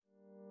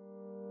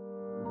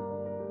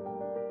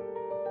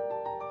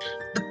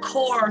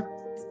core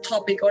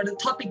topic, or the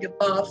topic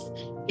above,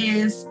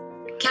 is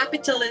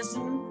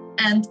capitalism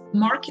and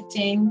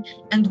marketing,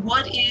 and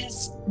what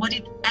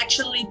it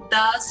actually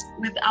does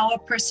with our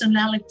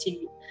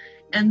personality,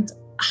 and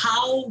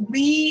how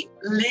we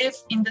live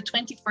in the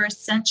 21st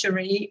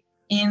century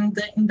in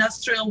the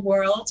industrial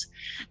world,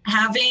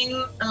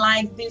 having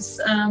like this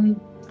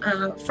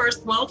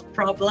first world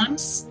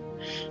problems.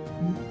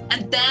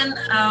 And then,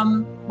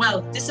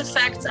 this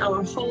affects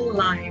our whole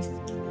life.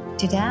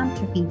 Today I'm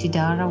talking to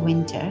Dara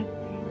Winter,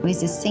 who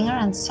is a singer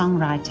and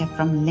songwriter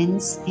from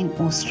Linz in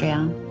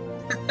Austria.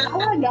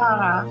 Hello,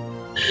 Dara.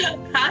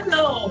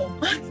 Hello.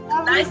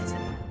 Nice.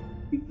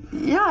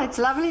 Yeah, it's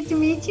lovely to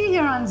meet you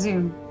here on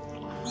Zoom.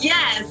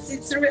 Yes,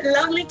 it's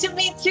lovely to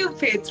meet you,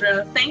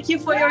 Petra. Thank you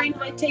for your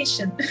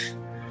invitation.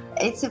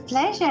 It's a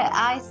pleasure.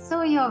 I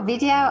saw your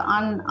video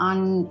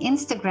on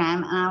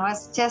Instagram, and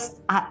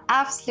I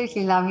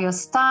absolutely love your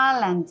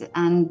style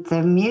and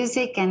the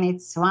music, and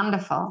it's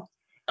wonderful.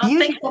 Oh,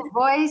 beautiful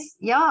voice,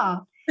 yeah.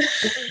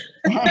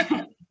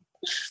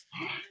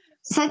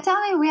 So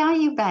tell me, where are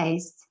you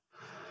based?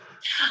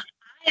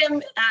 I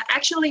am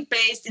actually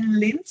based in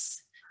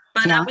Linz,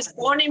 but I was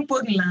born in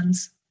Burgenland,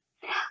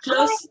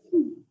 close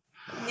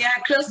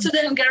to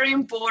the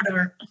Hungarian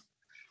border.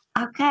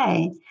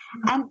 Okay.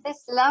 And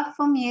this love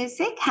for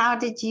music, how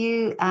did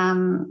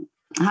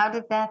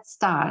that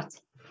start?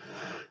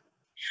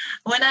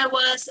 When I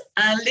was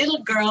a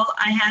little girl,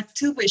 I had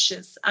two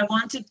wishes. I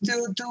wanted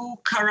to do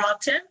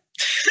karate.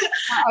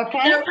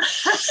 Okay.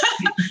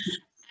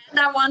 And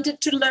I wanted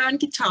to learn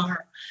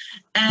guitar.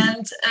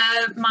 And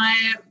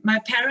my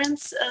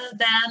parents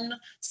then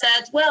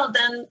said, well,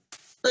 then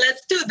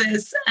let's do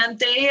this. I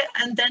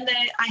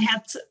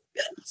had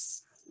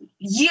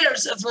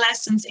years of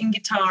lessons in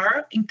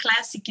guitar, in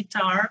classic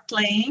guitar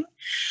playing.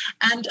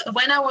 And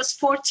when I was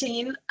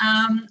 14,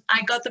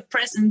 I got a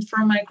present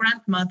from my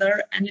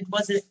grandmother, and it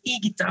was an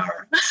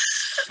e-guitar.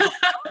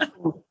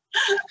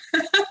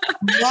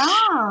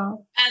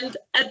 Wow. And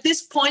at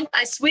this point,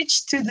 I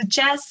switched to the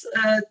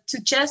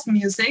jazz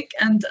music,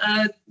 and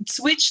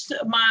switched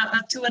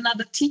to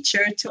another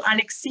teacher, to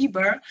Alex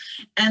Sieber,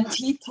 and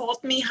he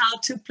taught me how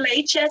to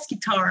play jazz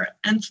guitar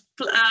and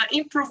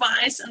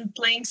improvise and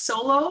playing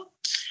solo.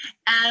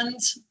 And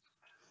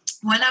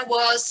when I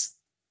was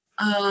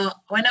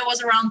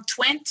around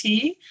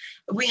 20,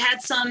 we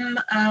had some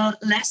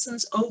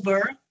lessons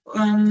over,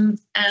 and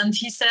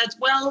he said,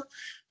 well,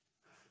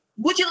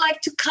 would you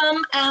like to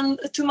come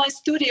to my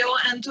studio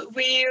and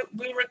we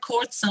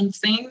record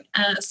something,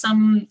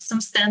 some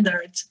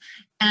standards?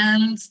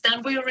 And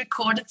then we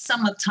recorded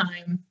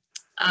Summertime.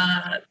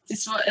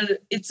 It's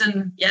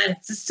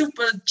a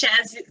super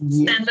jazzy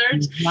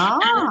standard.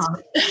 Wow.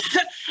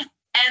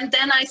 And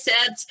then I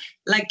said,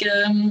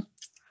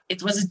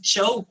 it was a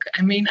joke.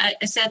 I mean,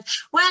 I said,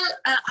 well,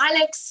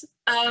 Alex,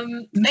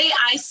 may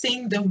I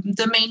sing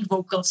the main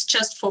vocals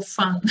just for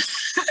fun?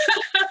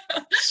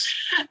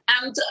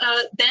 And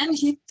then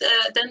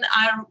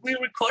we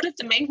recorded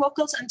the main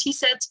vocals, and he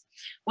said,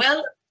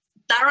 well,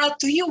 Dara,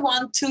 do you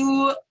want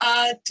to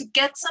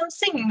get some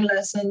singing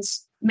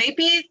lessons?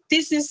 Maybe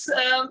this is.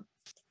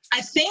 I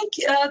think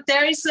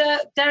there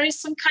is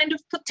some kind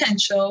of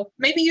potential.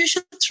 Maybe you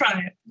should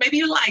try it. Maybe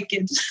you like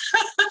it.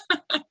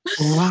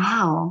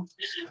 Wow.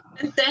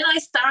 And then I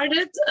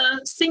started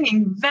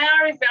singing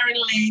very, very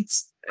late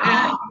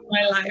in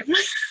my life.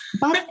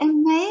 But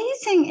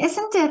amazing,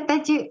 isn't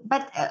it?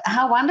 But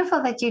how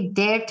wonderful that you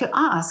dared to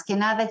ask,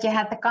 that you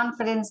had the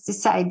confidence to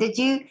say. Did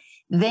you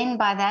then,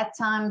 by that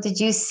time, did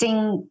you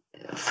sing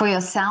for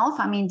yourself?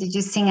 I mean, did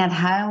you sing at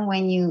home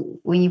when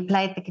you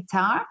played the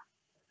guitar?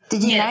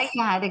 Did you know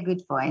you had a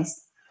good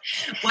voice?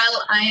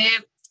 Well,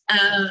 I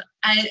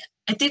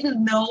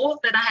didn't know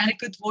that I had a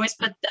good voice,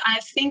 but I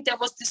think there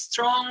was this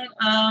strong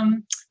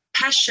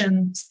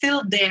passion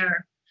still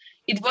there.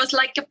 It was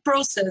like a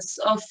process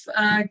of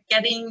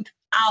getting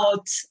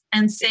out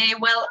and say,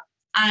 well,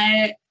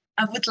 I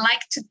would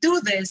like to do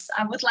this.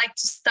 I would like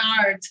to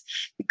start,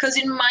 because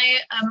in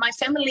my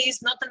family is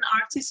not an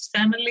artist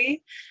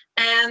family,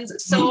 and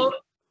so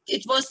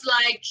it was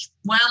like,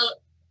 well,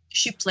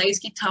 she plays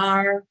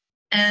guitar.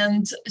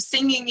 And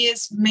singing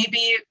is,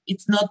 maybe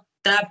it's not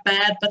that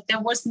bad, but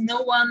there was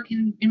no one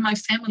in my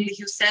family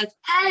who said,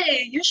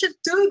 hey, you should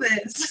do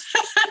this.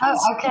 Oh,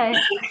 okay.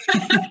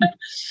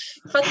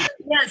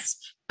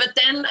 But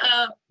then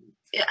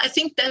I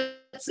think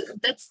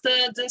that's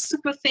the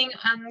super thing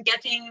on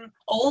getting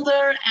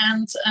older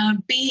and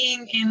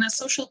being in a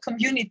social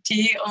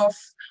community of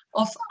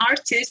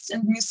artists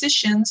and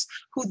musicians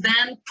who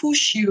then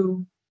push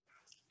you.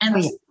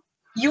 And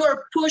you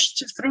are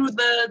pushed through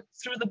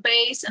the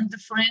bass and the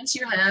friends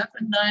you have,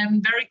 and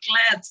I'm very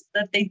glad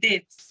that they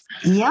did.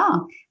 Yeah.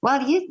 Well,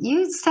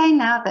 you say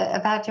now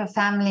about your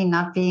family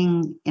not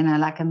being,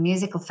 like a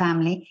musical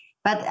family,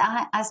 but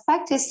I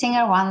spoke to a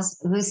singer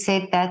once who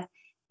said that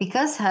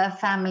because her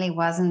family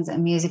wasn't a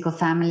musical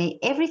family,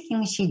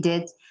 everything she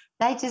did,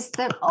 they just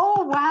thought,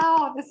 oh,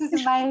 wow, this is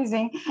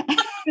amazing.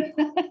 And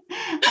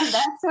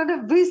that sort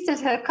of boosted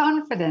her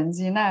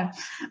confidence,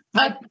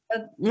 But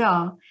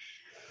yeah.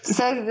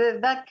 So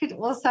that could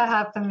also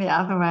happen the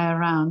other way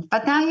around.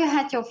 But now you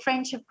had your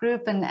friendship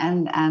group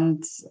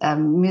and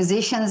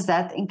musicians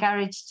that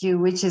encouraged you,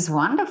 which is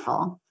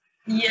wonderful.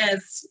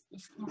 Yes,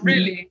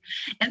 really.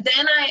 And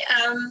then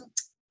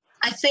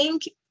I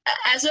think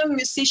as a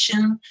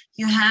musician,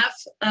 you have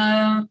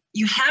to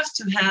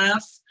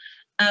have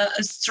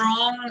a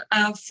strong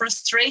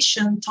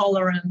frustration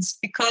tolerance,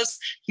 because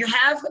you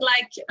have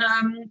like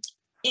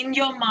in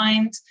your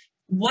mind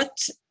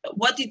what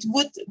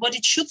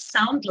it should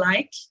sound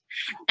like,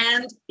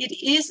 and it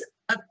is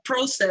a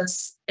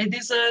process. It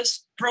is a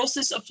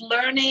process of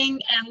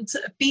learning and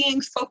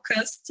being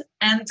focused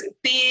and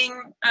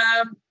being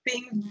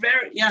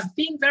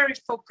very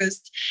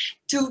focused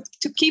to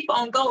keep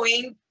on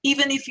going,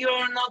 even if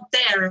you're not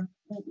there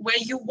where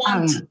you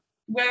want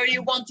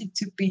it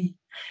to be.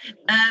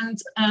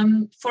 And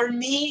for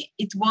me,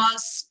 it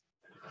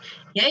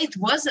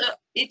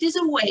is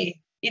a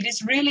way. It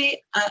is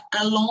really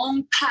a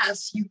long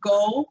path you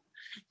go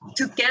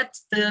to get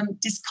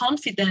this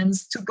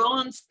confidence to go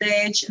on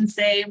stage and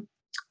say,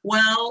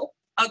 well,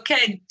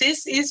 okay,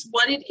 this is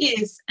what it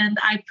is, and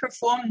I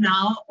perform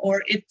now,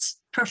 or it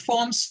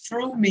performs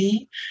through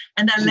me,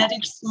 and I let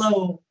it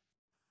flow.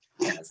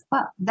 Yes.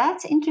 Well,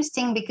 that's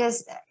interesting,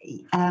 because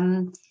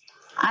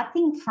I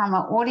think from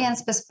an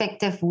audience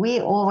perspective, we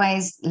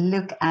always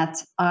look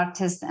at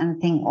artists and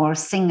think, or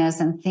singers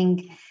and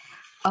think,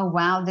 oh,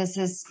 wow, this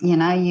is, you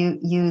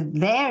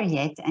there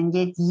yet. And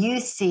yet you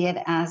see it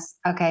as,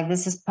 okay,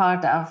 this is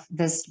part of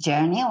this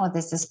journey, or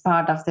this is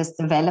part of this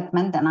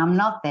development, and I'm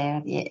not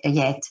there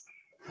yet.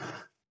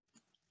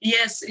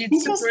 Yes,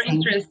 it's super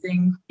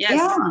interesting. Yes.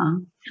 Yeah.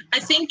 I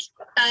think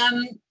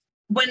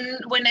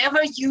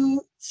whenever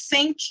you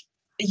think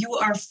you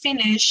are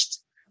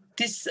finished,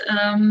 this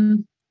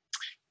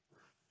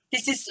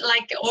is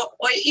like,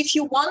 or if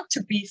you want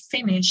to be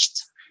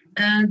finished,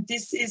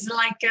 this is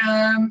like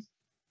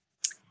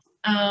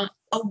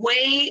a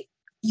way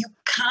you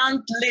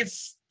can't live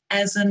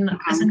as an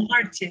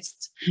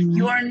artist. Mm-hmm.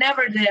 You are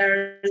never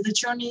there. The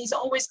journey is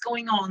always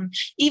going on.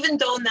 Even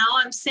though now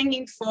I'm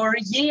singing for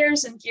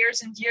years and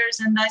years and years,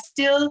 and I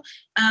still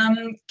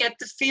get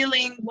the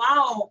feeling,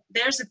 wow,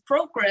 there's a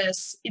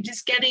progress. It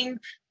is getting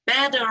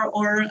better,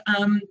 or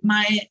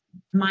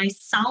my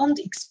sound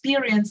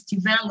experience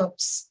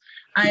develops.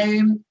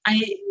 The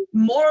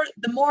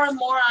more and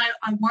more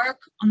I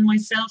work on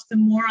myself, the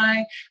more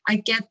I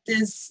get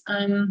this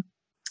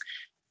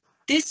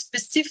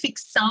specific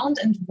sound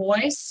and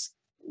voice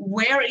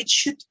where it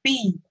should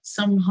be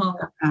somehow.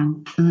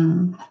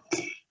 Mm.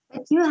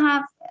 But you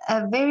have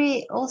a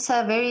very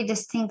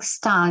distinct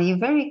style. You're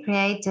very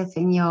creative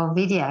in your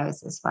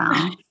videos as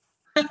well.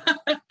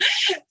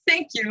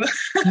 Thank you.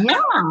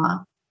 Yeah.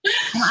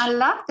 I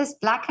love this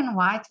black and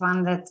white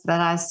one that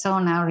I saw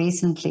now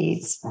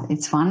recently.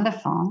 It's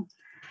wonderful.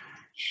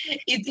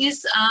 It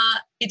is.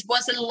 It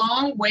was a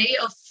long way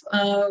of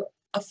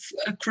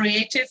a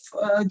creative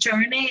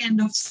journey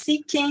and of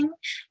seeking,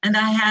 and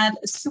I had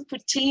a super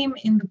team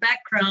in the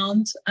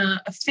background,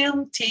 a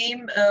film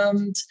team,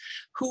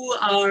 who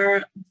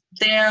are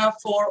there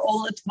for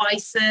all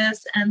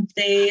advices, and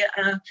they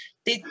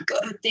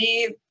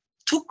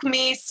took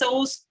me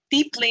so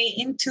deeply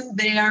into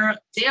their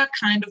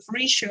kind of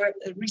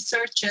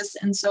researches,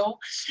 and so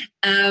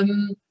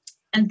and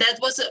that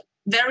was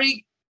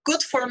very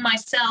good for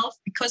myself,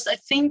 because I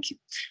think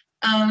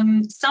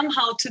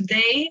somehow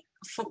today,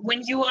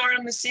 when you are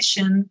a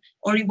musician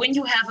or when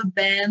you have a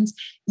band,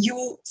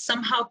 you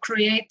somehow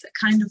create a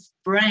kind of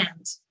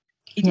brand.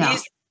 It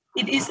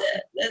is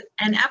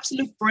an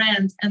absolute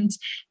brand. And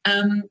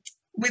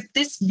with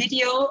this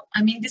video,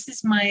 I mean, this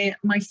is my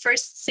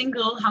first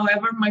single,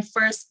 however, my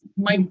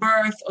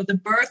birth, or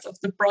the birth of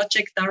the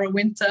project Dara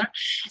Winter.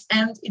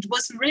 And it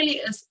was really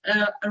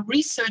a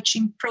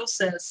researching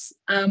process.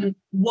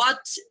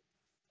 What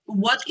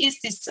is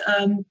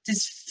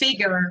this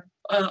figure?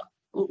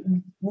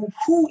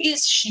 Who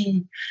is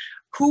she?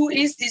 Who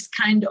is this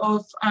kind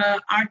of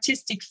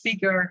artistic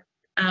figure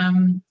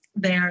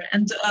there?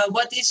 And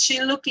what is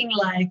she looking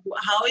like?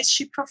 How is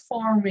she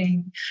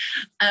performing?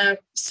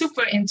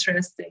 Super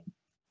interesting.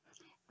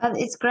 But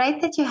it's great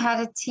that you had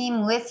a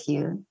team with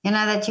you,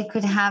 that you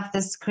could have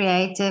this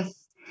creative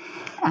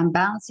and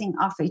bouncing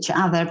off each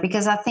other.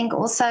 Because I think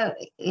also,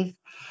 if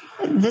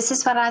this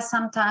is what I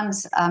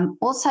sometimes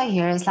also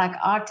hear, is like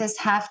artists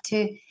have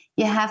to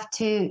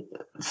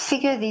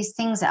figure these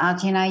things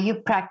out. You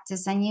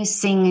practice and you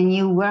sing and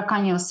you work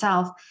on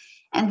yourself.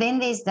 And then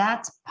there's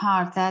that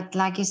part that,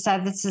 like you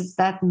said, this is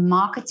that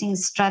marketing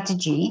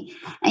strategy,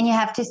 and you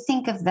have to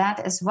think of that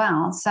as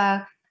well.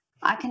 So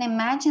I can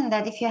imagine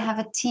that if you have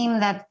a team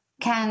that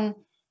can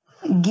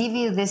give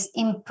you this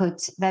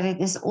input, that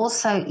it is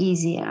also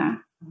easier.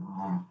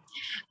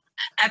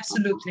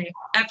 Absolutely.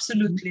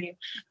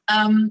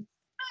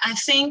 I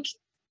think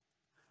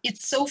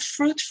it's so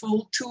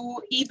fruitful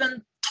to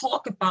even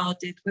talk about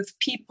it with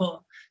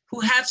people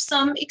who have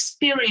some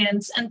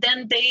experience, and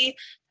then they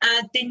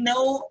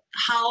know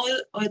how,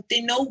 or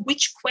they know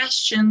which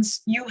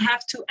questions you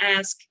have to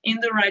ask in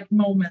the right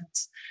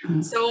moment.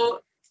 Mm.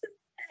 So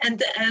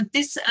And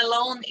this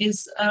alone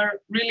is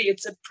really,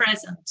 it's a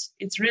present.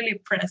 It's really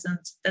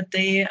present that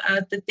they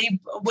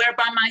were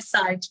by my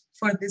side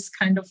for this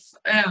kind of.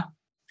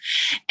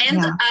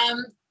 And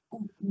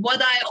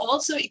what I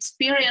also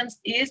experienced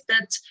is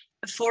that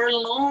for a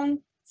long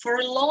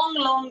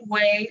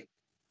way.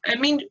 I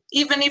mean,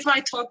 even if I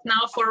talk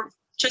now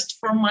just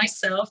for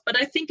myself, but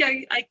I think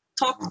I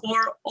talk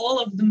for all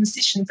of the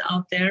musicians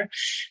out there.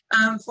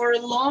 For a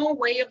long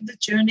way of the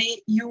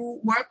journey, you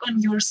work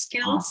on your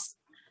skills,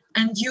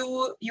 and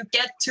you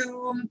get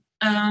to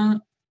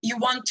you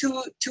want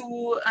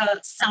to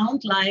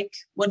sound like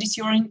what is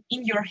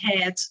in your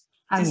head,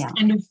 this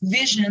kind of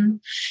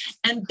vision.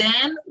 And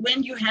then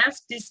when you have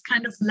this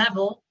kind of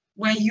level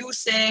where you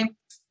say,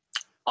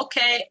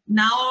 okay,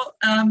 now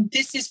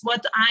this is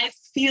what I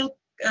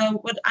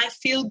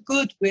feel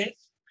good with,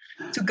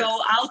 to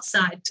go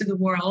outside to the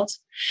world,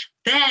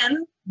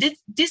 then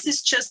this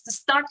is just the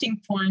starting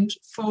point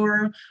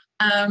for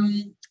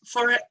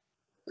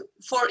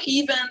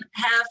even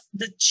have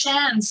the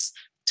chance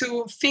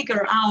to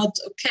figure out,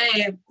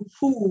 okay,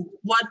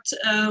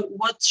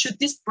 what should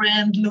this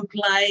brand look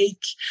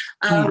like?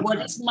 What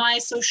is my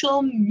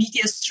social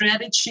media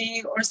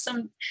strategy, or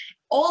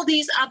all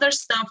these other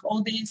stuff,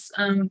 all these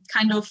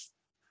kind of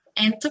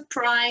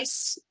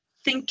enterprise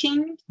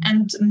thinking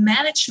and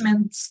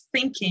management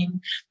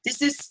thinking.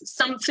 This is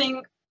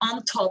something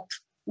on top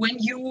when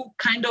you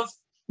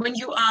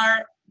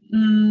are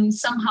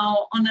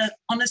somehow on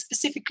a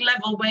specific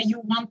level where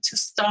you want to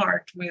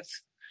start with.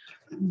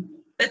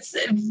 It's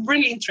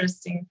really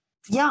interesting.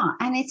 Yeah,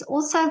 and it's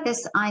also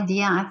this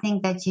idea, I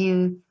think, that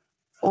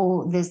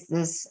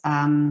this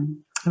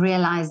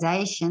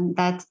realization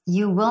that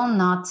you will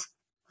not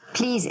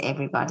please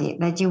everybody,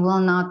 that you will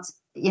not,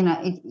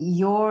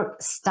 your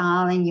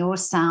style and your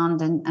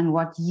sound and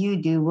what you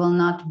do will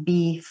not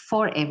be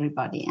for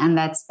everybody. And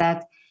that's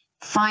that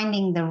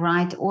finding the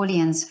right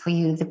audience for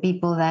you, the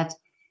people that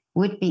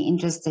would be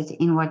interested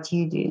in what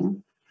you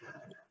do.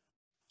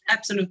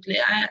 Absolutely.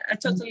 I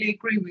totally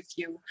agree with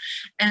you.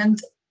 And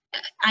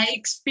I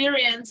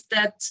experienced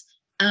that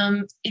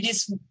it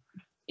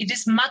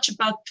is much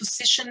about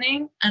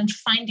positioning and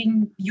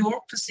finding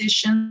your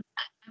position.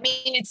 I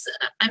mean,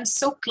 I'm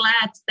so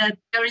glad that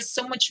there is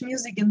so much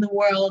music in the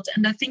world,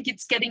 and I think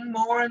it's getting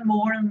more and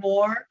more and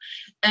more.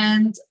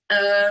 And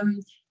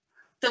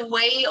the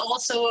way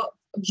also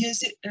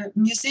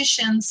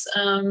musicians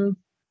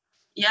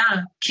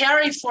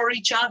carry for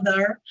each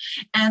other,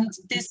 and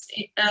this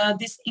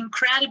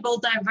incredible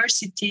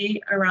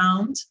diversity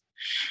around.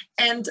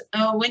 And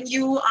when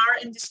you are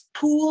in this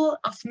pool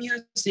of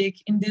music,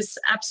 in this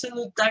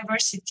absolute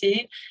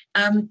diversity,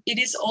 it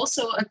is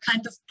also a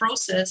kind of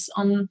process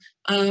on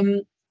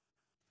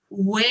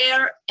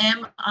where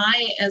am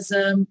I as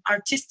an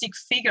artistic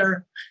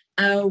figure?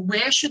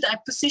 Where should I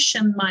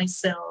position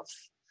myself?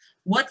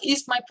 What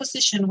is my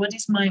position? What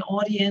is my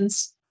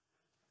audience?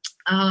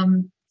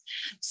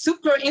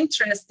 Super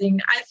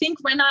interesting. I think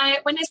when I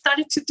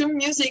started to do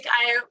music,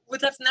 I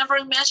would have never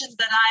imagined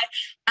that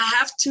I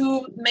have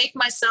to make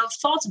myself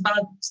thought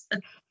about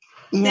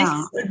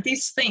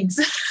these things.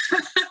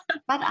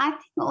 But I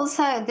think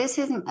also this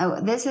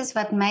is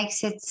what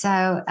makes it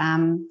so.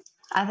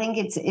 I think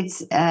it's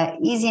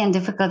easy and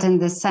difficult in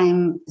the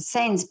same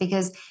sense,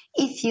 because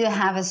if you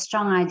have a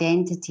strong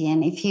identity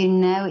and if you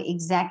know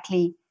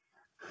exactly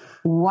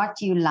what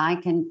you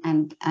like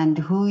and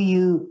who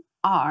you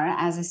are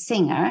as a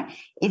singer,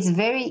 it's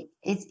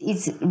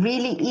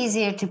really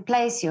easier to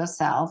place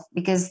yourself,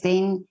 because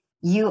then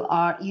you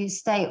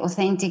stay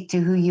authentic to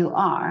who you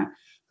are.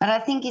 But I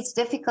think it's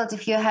difficult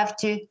if you have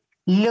to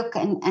look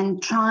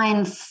and try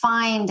and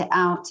find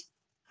out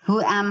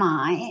who am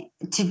I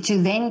to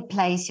then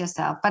place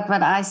yourself. But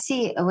what I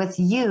see with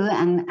you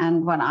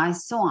and what I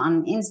saw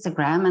on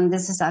Instagram, and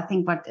this is I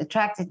think what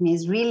attracted me,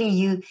 is really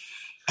you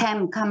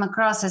can come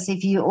across as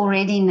if you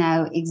already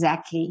know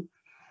exactly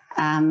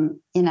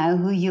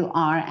who you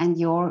are and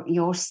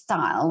your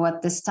style,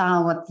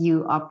 what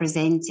you are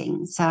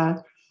presenting.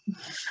 So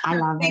I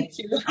love Thank it.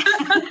 You.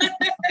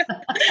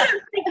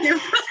 Thank you.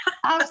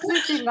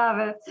 Absolutely love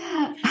it.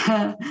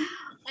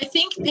 I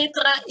think,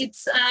 Petra,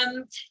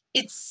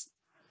 it's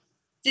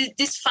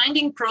this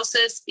finding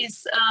process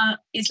is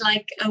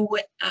like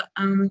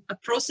a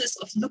process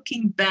of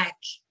looking back.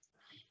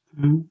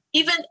 Mm-hmm.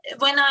 Even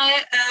when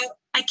I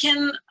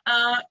can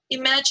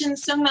imagine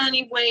so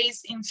many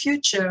ways in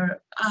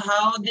future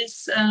how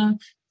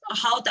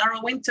Dara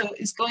Winter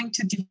is going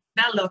to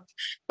develop,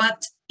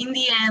 but in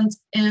the end,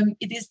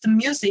 it is the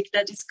music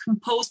that is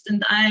composed,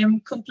 and I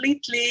am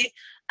completely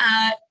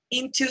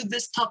into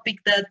this topic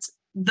that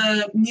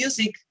the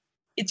music,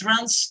 it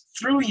runs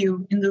through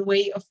you in the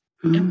way of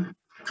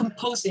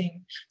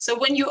composing. So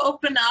when you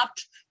open up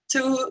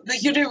to the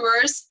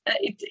universe,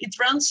 it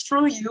runs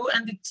through you,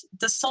 and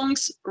the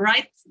songs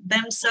write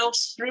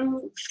themselves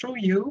through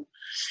you.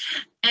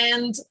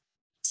 And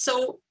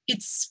so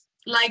it's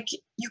like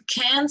you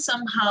can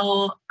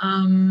somehow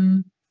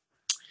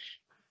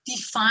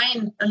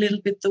define a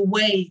little bit the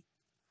way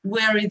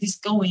where it is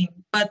going.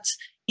 But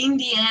in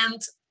the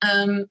end,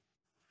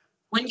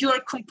 when you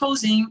are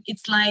composing,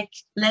 it's like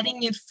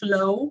letting it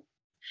flow.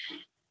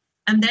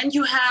 And then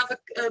you have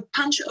a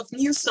punch of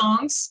new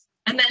songs.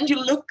 And then you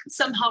look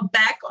somehow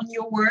back on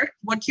your work,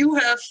 what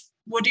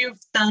you've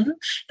done.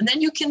 And then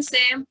you can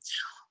say,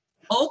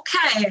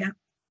 okay,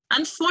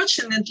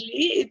 unfortunately,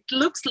 it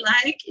looks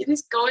like it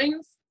is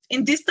going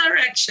in this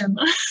direction.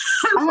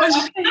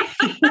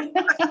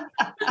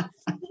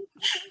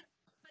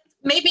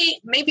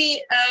 maybe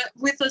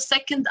with the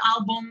second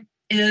album,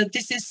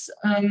 this is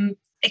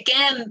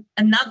again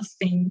another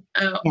thing.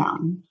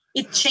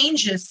 It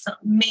changes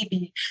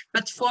maybe,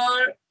 but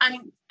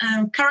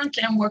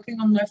currently I'm working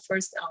on my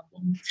first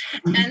album,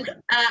 and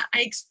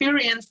I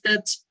experienced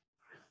that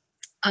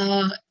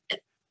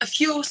a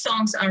few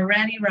songs are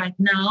ready right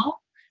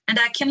now, and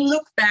I can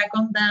look back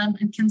on them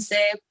and can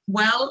say,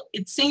 well,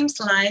 it seems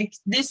like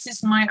this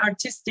is my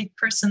artistic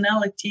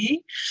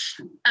personality,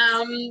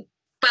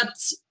 but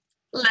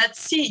let's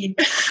see.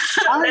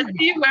 Let's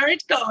see where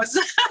it goes.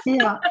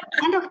 Yeah,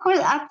 and of course,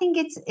 I think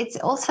it's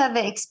also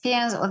the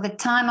experience or the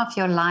time of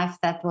your life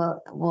that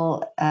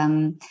will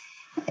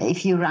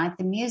if you write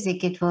the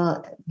music, it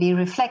will be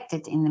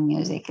reflected in the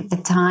music at the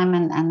time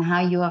and how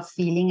you are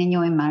feeling and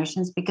your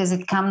emotions, because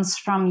it comes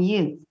from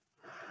you.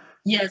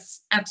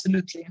 Yes,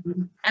 absolutely.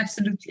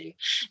 Absolutely.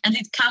 And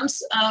it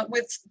comes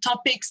with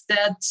topics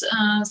that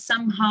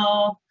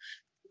somehow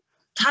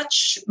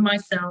touch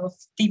myself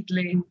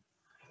deeply.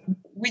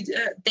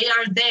 They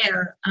are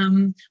there.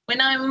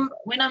 When I'm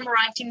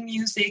writing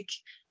music,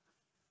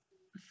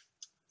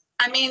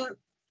 I mean,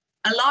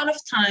 a lot of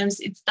times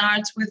it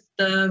starts with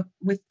the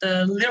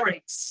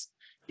lyrics,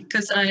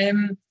 because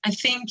I'm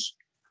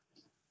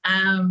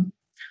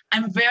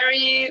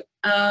very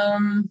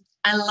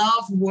I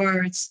love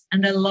words,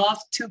 and I love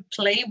to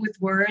play with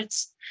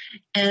words,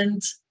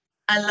 and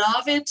I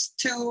love it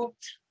to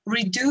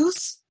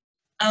reduce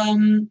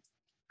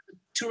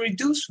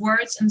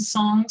words and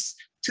songs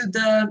to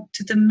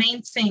the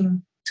main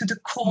thing, to the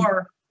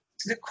core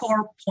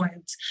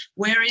point,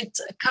 where it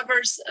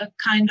covers a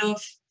kind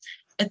of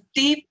a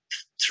deep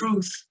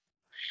truth.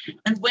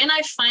 And when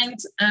I find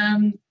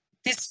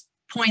this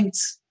point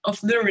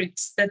of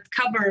lyrics that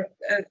cover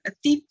a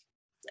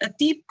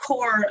deep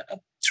core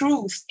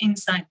truth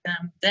inside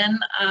them,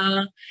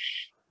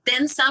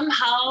 then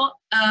somehow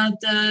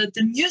the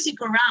music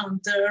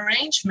around the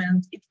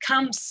arrangement, it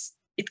comes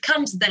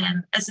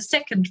then as a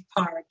second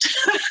part.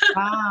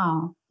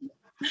 Wow.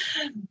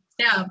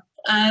 Yeah,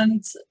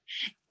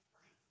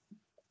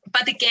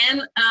 but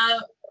again,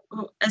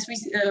 as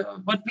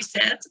what we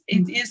said,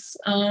 it is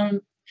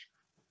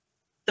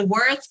the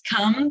words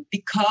come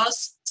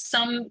because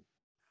some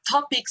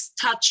topics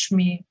touch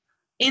me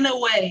in a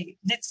way.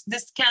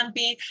 This can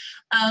be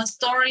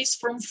stories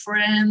from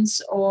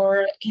friends,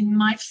 or in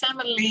my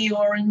family,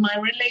 or in my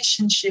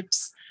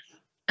relationships,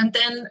 and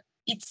then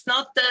it's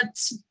not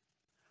that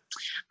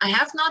I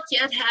have not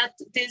yet had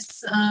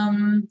this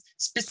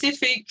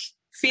specific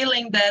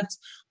feeling that,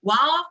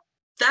 wow,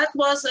 that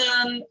was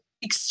an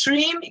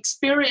extreme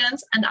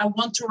experience and I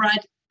want to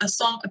write a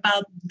song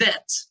about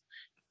that.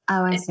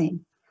 Oh, I see.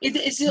 It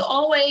is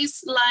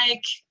always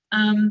like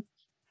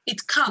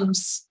it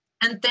comes.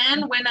 And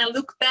then when I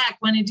look back,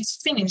 when it is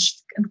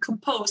finished and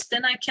composed,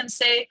 then I can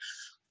say,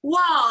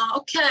 wow,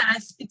 okay,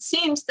 it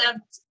seems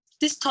that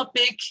this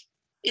topic,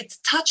 it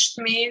touched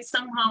me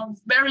somehow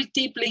very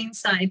deeply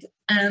inside.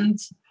 And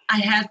I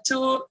had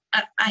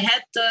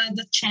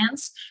the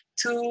chance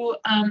to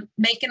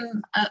make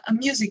a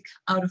music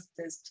out of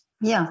this.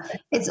 Yeah,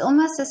 it's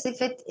almost as if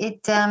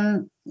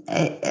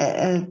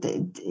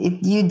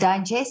you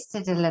digest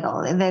it a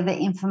little, the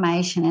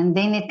information, and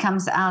then it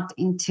comes out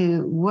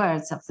into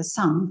words of the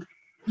song.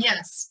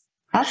 Yes,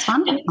 that's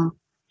wonderful.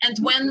 And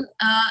when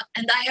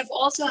and I have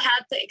also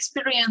had the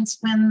experience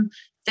when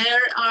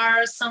there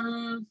are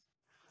some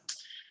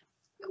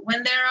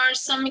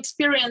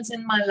experience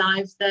in my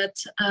life that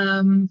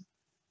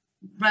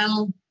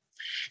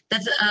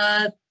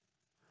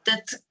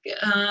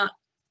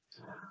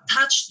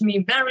touched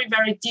me very,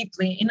 very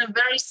deeply in a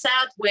very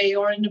sad way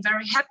or in a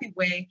very happy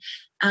way.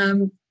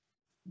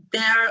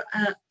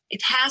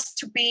 It has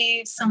to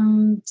be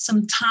some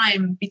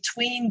time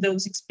between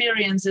those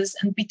experiences,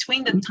 and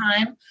between the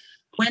time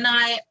when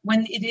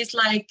it is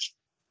like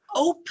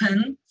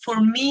open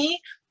for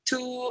me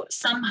to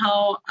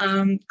somehow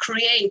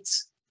create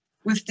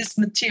with this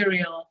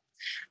material.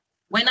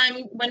 When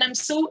I'm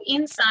so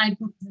inside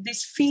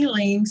these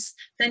feelings,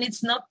 then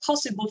it's not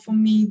possible for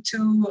me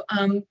to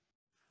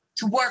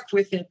work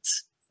with it.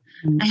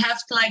 I have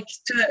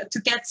to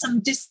get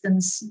some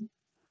distance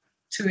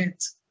to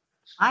it.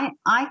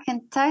 I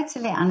can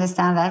totally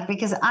understand that,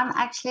 because I'm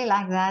actually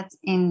like that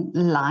in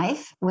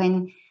life.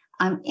 When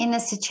I'm in a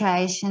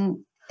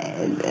situation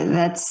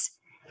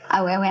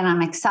when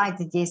I'm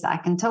excited, yes, I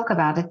can talk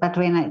about it. But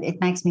when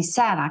it makes me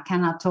sad, I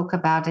cannot talk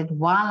about it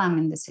while I'm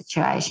in the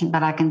situation,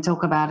 but I can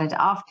talk about it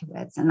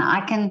afterwards. And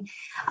I can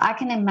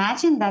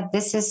imagine that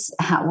this is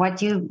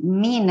what you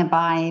mean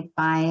by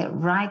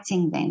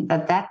writing then,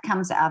 that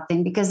comes out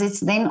then, because it's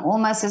then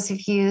almost as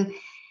if you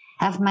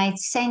have made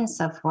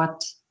sense of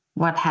what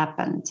what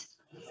happened.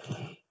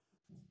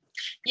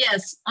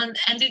 Yes, and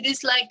it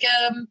is like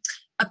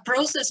a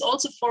process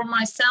also for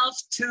myself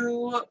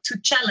to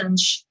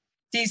challenge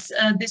these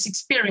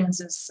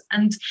experiences.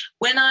 And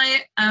when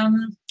I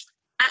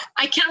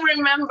can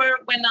remember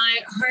when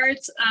I heard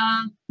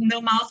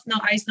No Mouth, No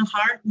Eyes, No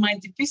Heart, my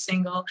debut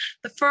single,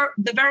 the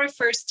very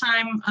first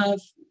time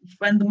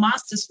when the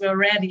masters were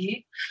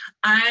ready,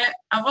 I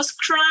was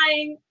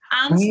crying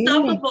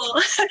unstoppable.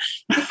 Really?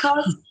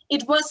 Because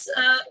it was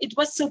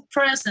so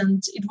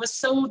present, it was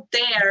so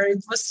there,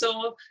 it was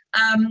so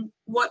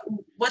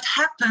what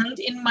happened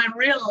in my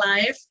real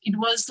life. It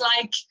was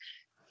like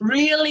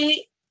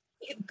really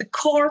the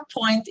core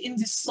point in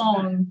this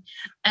song,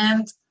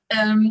 and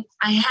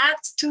I had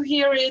to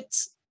hear it,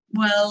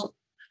 well,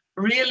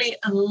 really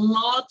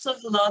lots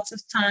of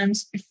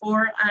times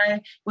before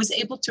I was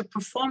able to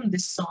perform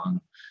this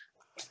song.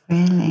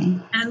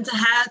 Really? And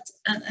have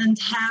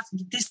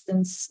the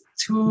distance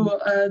to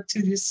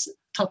these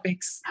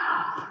topics.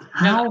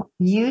 How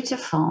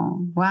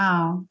beautiful!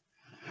 Wow.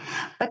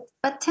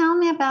 But tell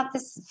me about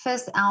this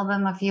first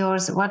album of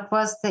yours. What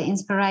was the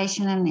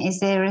inspiration, and is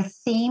there a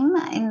theme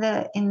in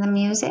the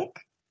music?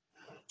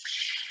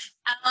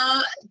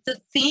 The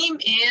theme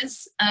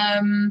is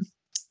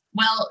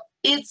well,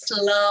 it's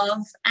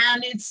love,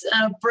 and it's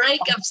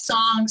breakup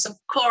songs, of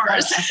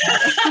course.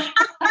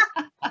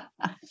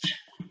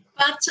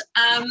 But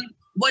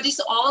what is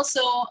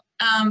also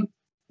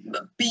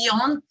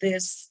beyond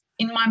this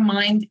in my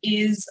mind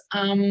is,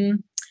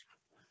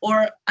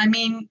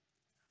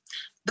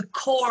 the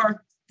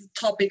core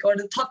topic, or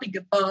the topic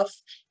above,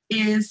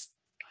 is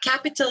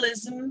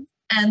capitalism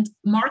and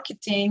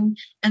marketing,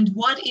 and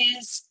what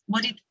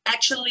it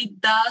actually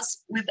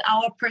does with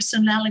our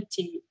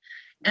personality,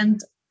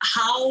 and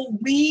how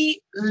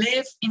we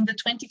live in the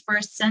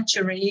 21st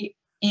century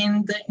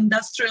in the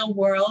industrial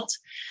world,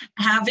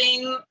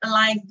 having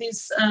like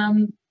this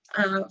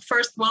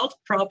first world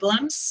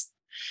problems.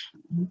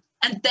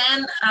 And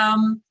then,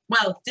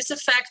 this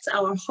affects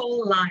our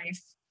whole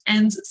life.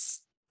 And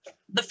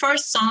the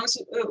first songs,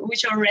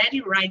 which are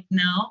ready right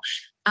now,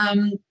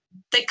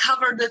 they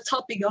cover the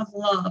topic of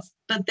love.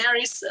 But there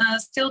is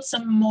still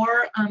some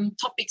more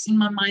topics in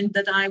my mind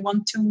that I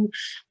want to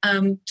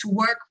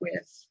work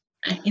with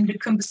in the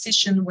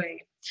composition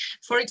way.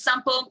 For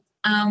example,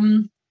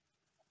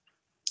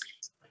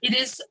 it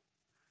is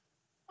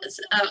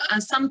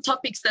some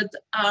topics that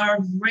are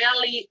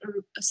really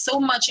so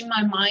much in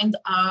my mind.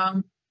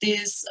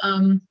 This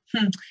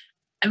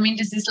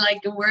is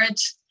like a word,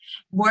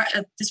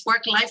 this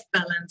work-life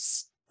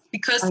balance,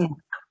 because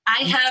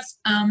I have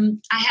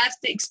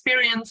the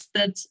experience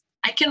that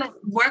I can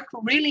work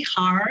really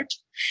hard,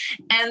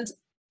 and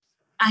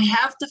I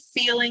have the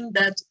feeling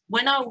that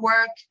when I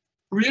work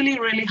really,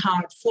 really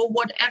hard for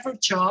whatever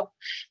job,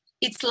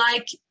 it's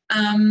like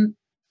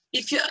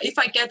if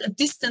I get a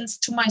distance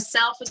to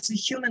myself as a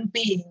human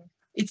being,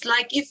 it's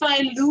like if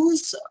I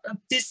lose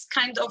this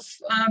kind of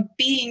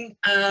being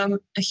a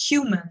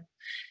human,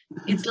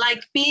 it's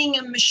like being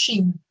a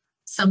machine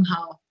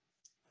somehow.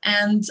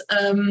 And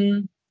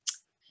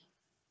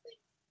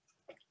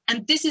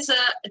this is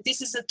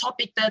a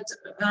topic that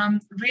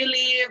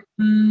really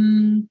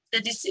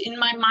that is in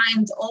my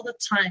mind all the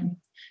time,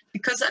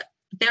 because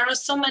there are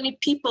so many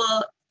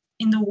people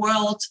in the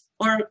world,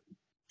 or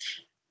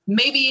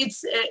maybe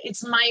it's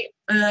my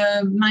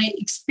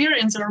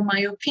experience or my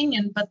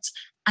opinion, but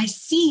I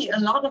see a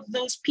lot of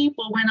those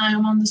people when I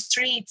am on the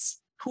streets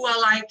who are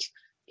like,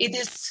 it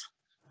is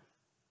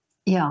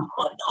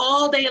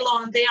all day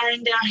long. They are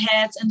in their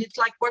heads, and it's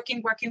like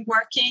working.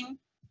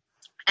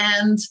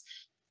 And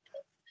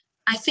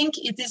I think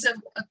it is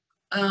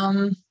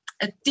a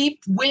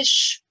deep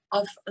wish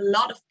of a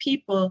lot of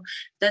people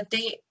that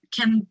they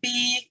can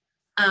be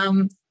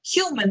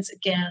humans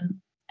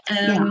again,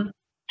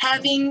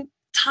 having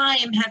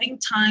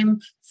time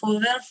for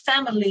their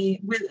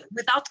family,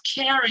 without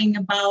caring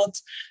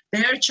about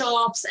their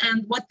jobs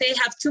and what they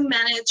have to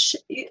manage,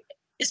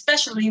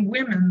 especially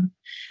women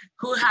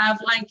who have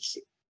like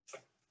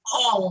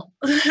all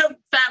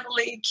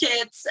family,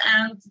 kids,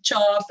 and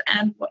job,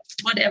 and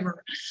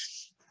whatever.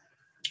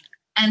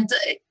 And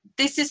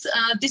this is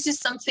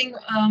something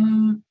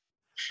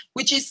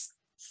which is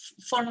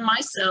for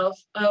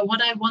myself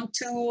what I want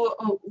to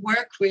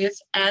work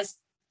with, as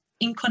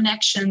in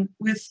connection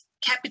with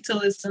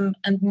capitalism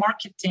and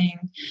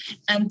marketing,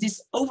 and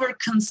this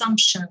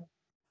overconsumption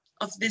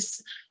of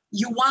this.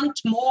 You want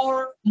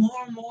more,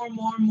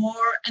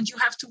 and you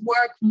have to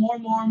work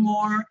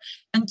more,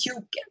 and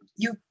you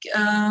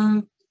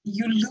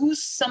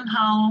lose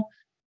somehow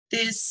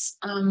this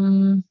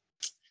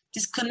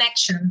this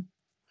connection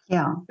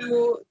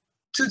to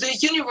the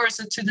universe,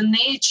 or to the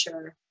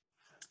nature.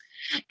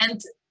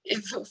 And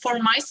for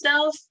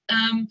myself,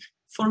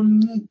 for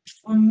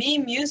me,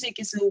 music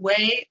is a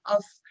way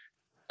of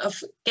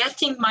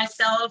getting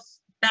myself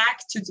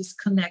back to this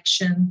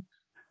connection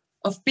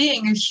of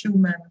being a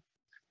human,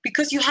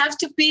 because you have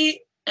to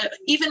be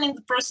even in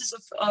the process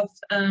of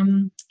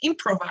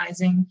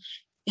improvising,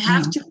 You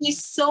have to be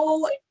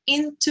so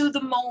into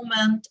the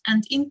moment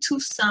and into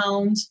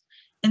sound.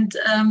 And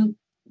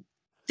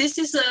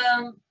these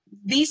are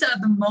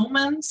the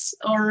moments,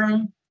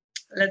 or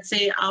let's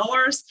say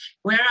hours,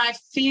 where I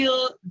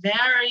feel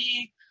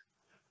very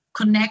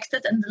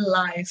connected and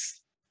alive.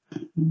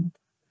 Mm-hmm.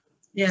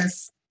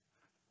 Yes.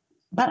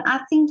 But I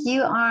think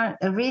you are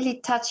really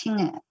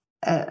touching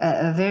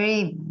a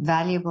very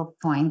valuable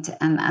point,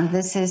 and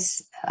this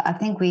is, I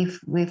think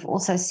we've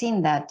also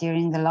seen that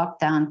during the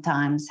lockdown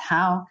times,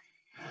 how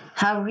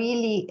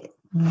really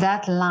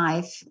that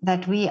life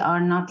that we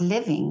are not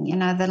living,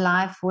 the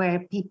life where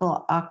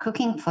people are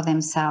cooking for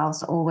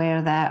themselves, or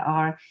where they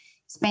are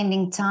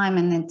spending time.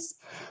 And it's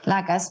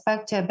like, I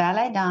spoke to a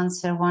ballet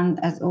dancer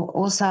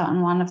also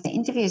on one of the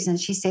interviews, and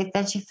she said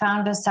that she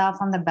found herself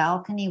on the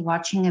balcony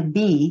watching a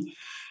bee,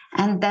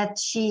 and that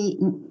she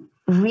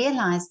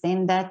realized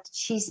then that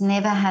she's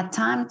never had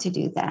time to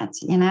do that,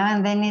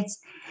 and then it's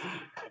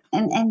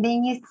and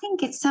then you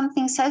think it's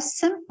something so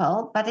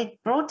simple, but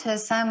it brought her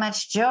so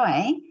much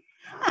joy.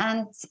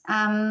 And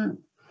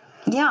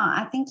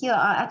I think you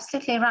are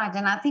absolutely right,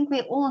 and I think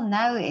we all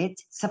know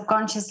it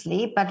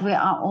subconsciously, but we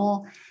are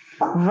all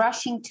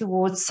rushing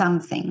towards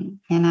something,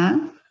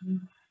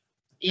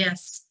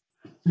 Yes.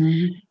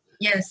 Mm-hmm.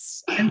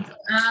 Yes. And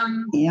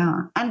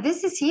and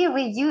this is here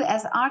where you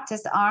as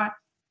artists are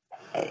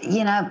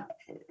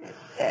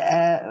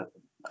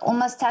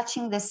almost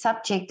touching the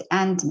subject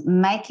and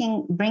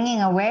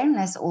bringing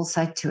awareness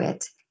also to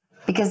it,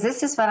 because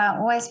this is what I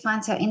always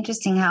find so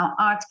interesting, how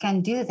art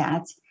can do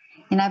that.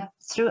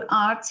 Through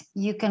art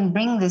you can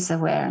bring this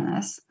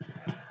awareness.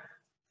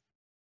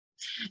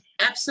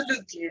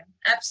 Absolutely.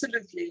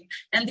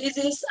 And it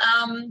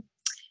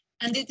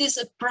is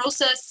a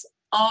process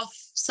of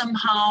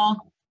somehow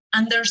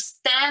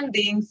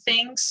understanding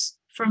things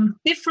from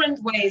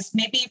different ways,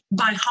 maybe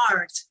by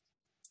heart.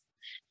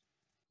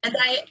 And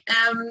I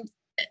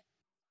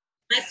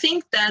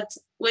think that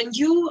when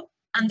you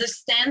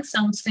understand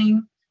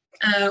something,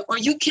 or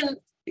you can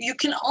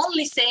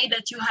only say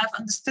that you have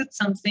understood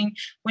something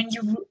when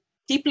you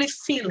deeply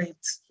feel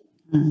it.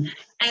 Mm.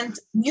 And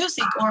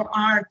music or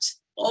art,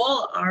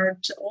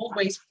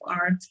 always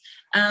art,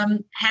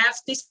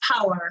 have this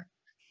power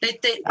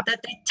that they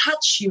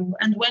touch you.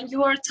 And when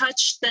you are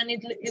touched, then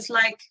it is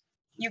like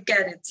you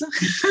get it.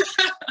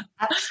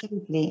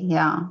 Absolutely,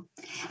 yeah.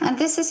 And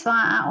this is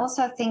why I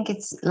also think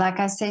it's, like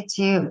I said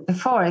to you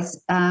before, it's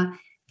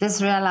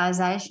this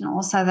realization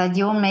also that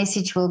your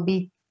message will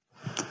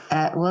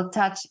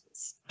touch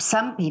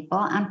some people,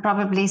 and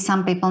probably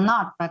some people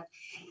not, but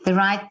the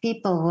right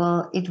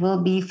people it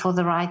will be for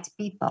the right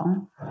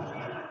people.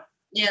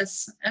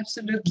 Yes,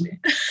 absolutely.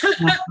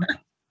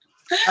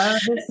 Oh,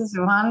 this is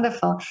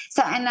wonderful.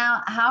 So, and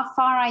now, how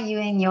far are you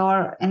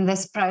in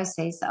this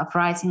process of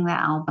writing the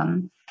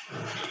album?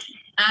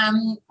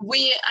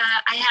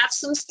 I have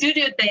some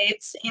studio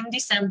dates in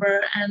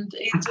December, and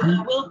it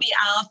will be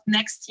out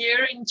next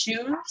year in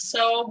June.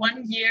 So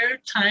 1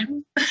 year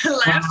time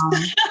left.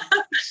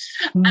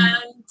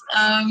 And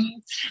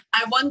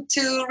I want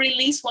to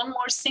release one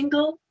more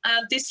single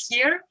this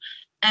year,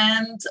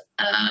 and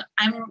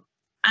I'm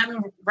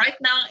right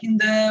now in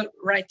the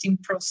writing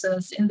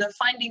process, in the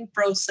finding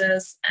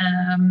process.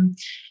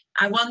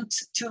 I want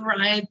to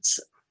write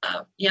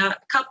a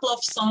couple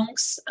of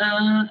songs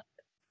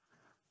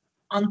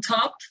on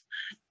top,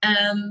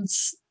 and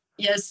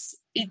yes,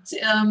 it's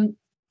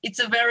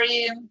a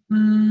very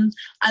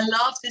I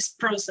love this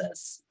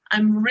process.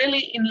 I'm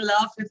really in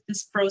love with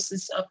this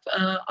process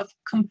of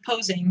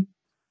composing,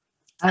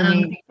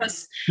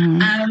 because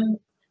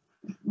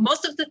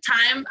most of the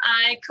time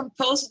I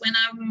compose when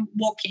I'm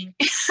walking.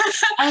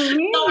 Oh,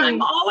 really? So I'm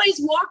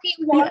always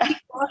walking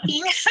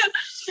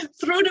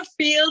through the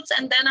fields,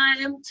 and then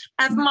I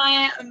have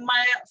my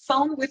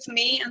phone with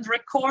me and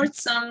record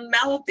some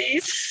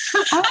melodies.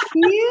 Oh,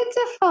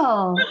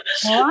 beautiful.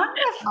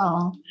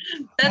 Wonderful.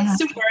 That's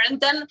super. And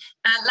then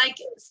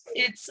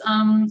it's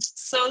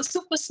so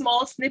super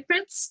small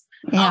snippets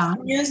of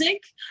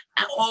music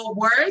or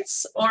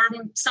words, or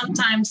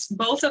sometimes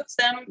both of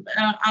them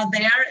are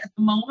there at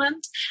the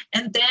moment.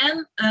 And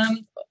then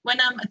when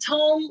I'm at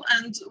home,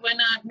 and when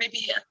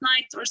maybe at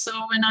night or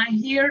so, when I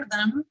hear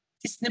them,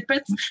 these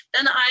snippets,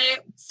 then I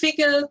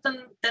figure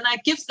them, then I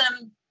give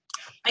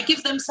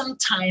them some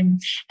time.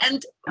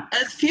 And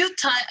a few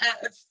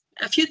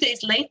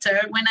days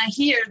later, when I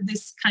hear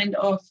this kind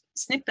of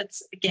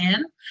snippets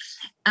again,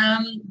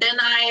 then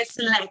I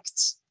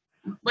select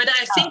whether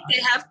I think they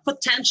have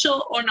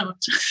potential or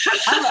not.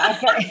 Oh,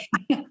 okay.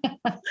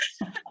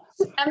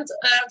 And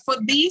for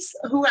these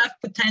who have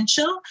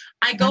potential,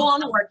 I go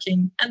on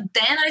working, and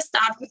then I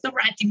start with the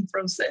writing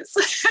process.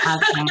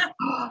 Okay.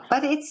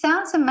 But it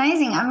sounds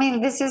amazing. I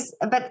mean,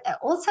 but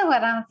also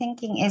what I'm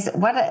thinking is,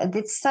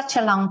 it's such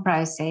a long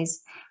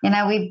process.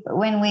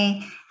 When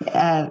we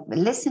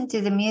listen to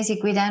the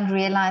music, we don't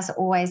realize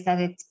always that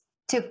it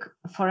took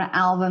for an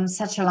album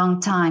such a long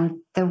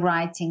time, the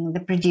writing, the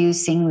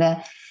producing,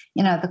 the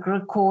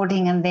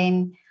recording, and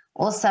then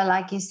also,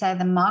 like you say,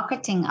 the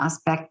marketing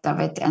aspect of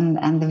it,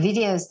 and the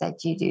videos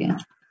that you do.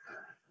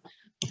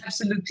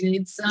 Absolutely,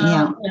 it's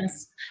Yeah.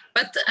 yes,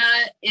 but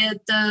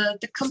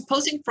the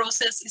composing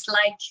process is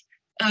like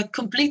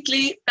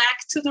completely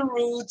back to the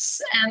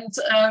roots and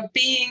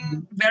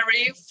being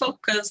very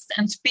focused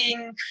and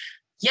being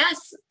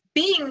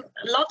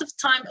a lot of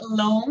time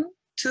alone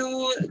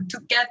to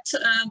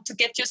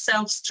get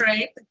yourself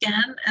straight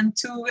again and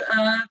to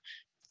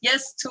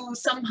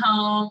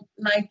somehow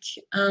like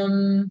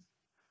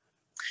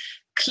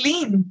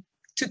clean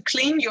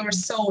your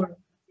soul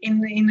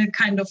in a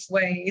kind of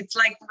way. It's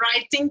like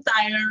writing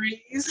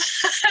diaries.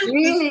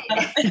 Really?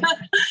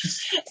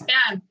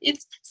 Yeah,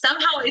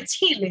 it's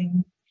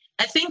healing.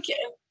 I think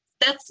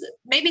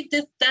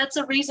that's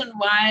a reason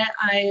why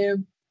I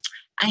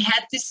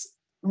had this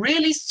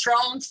really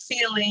strong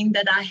feeling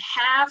that I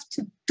have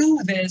to do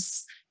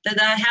this,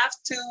 that I have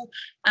to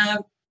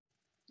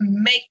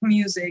make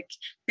music,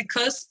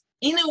 because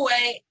in a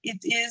way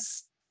it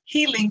is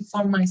healing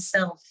for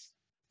myself.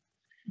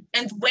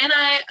 And when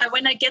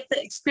I get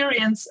the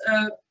experience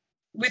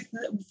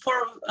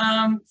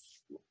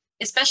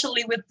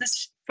especially with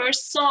this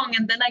first song,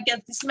 and then I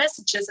get these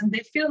messages and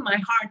they fill my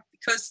heart,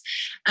 because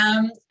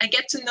I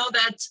get to know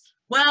that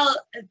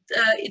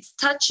it's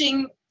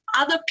touching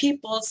other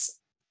people's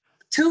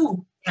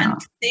too, and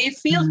they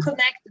feel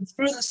connected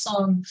through the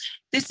song.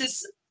 This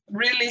is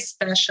really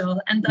special,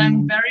 and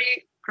I'm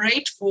very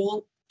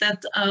grateful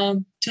that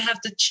to have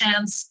the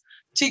chance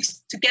to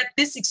get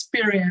this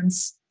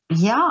experience.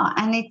 Yeah,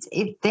 and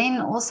it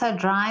then also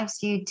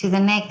drives you to the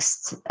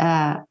next,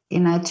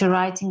 to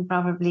writing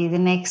probably the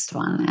next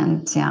one,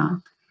 and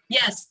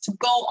yes, to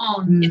go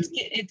on.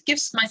 It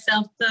gives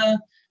myself the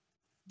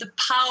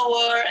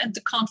power and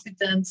the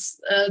confidence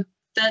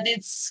that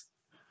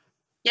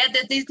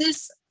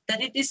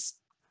it is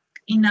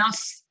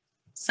enough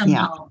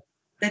somehow.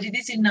 That it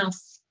is enough.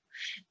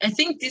 I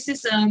think this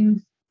is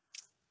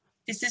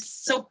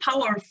so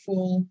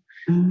powerful.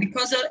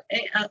 Because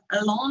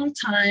a long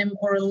time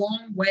or a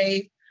long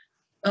way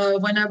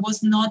when I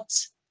was not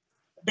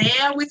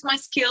there with my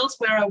skills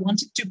where I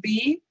wanted to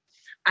be,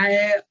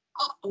 I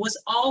was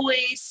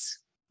always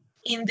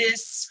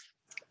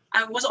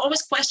I was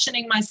always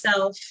questioning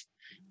myself,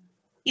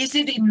 is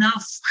it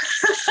enough?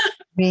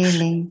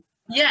 Really?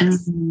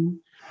 Yes.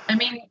 I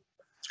mean,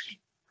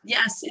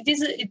 yes,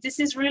 this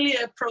is really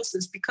a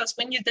process, because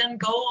when you then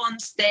go on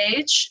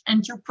stage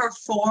and you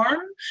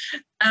perform,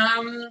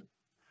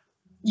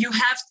 you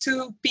have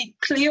to be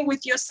clear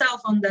with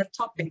yourself on that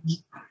topic.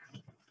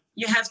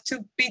 You have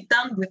to be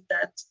done with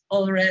that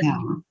already.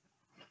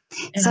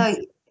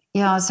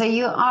 Yeah. So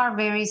you are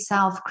very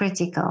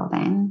self-critical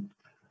then?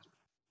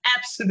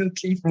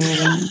 Absolutely.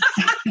 Really?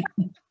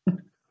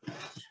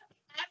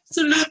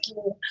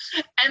 Absolutely.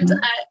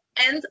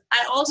 And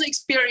I also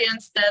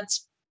experienced that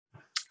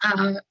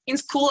in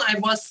school I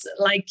was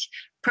like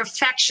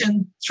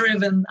perfection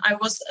driven. I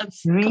was a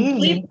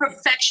complete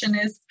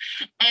perfectionist,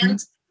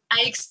 and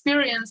I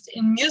experienced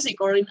in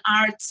music or in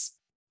arts,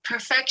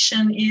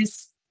 perfection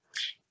is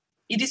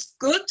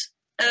good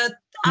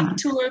up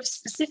to a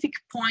specific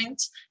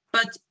point,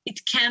 but it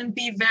can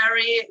be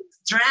very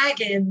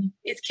dragging.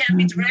 It can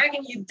be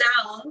dragging you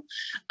down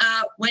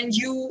when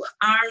you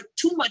are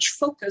too much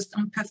focused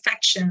on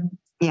perfection.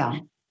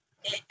 Yeah.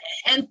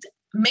 And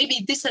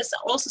maybe this has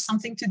also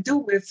something to do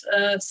with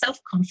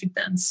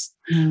self-confidence,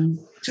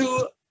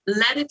 to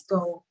let it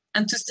go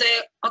and to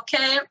say,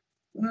 okay,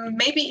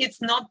 maybe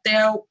it's not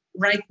there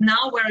right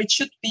now where it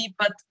should be,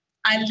 but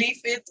I leave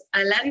it,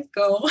 I let it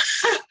go,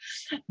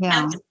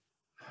 and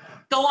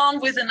go on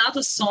with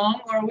another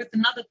song or with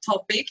another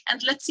topic.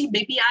 And let's see,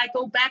 maybe I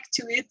go back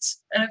to it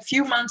a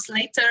few months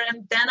later,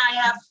 and then I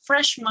have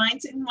fresh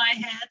minds in my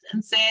head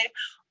and say,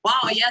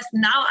 wow, yes,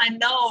 now I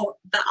know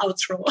the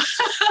outro.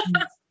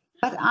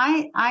 But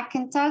I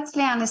can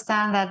totally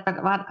understand that.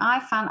 But what I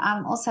found,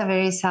 I'm also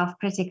very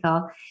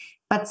self-critical,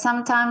 but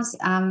sometimes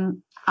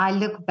I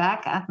look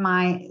back at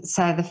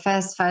the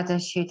first photo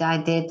shoot I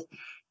did,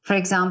 for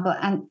example,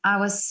 and I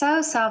was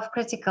so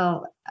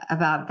self-critical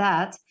about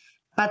that.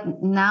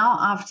 But now,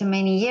 after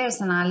many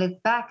years, and I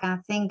look back, I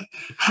think,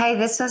 hey,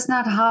 this was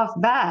not half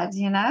bad,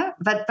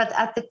 But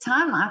at the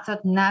time, I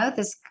thought, no,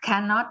 this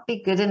cannot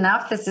be good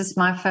enough. This is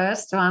my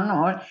first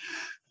one.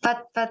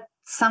 But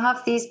some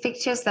of these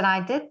pictures that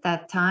I did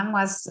that time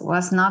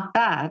was not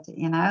bad,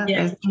 thinking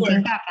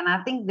back. And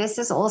I think this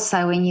is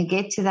also when you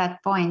get to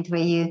that point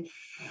where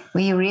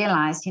you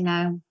realize,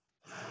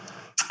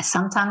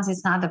 sometimes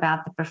it's not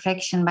about the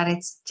perfection, but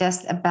it's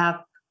just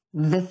about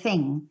the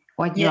thing,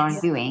 what you are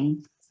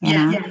doing.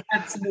 Yeah,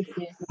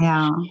 absolutely.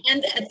 Yeah.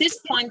 And at this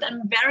point,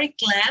 I'm very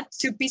glad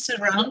to be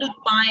surrounded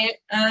by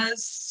a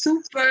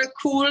super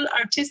cool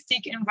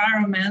artistic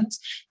environment,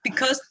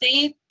 because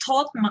they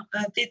taught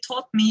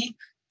me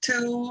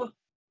to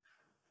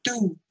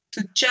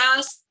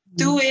just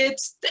do it,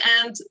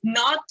 and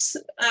not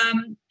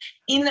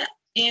in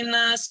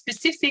a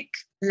specific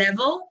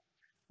level,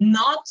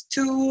 not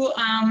to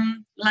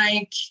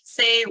like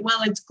say,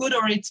 well, it's good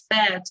or it's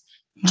bad,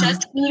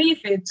 Just leave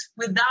it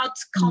without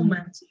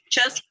comment.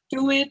 Just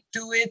do it.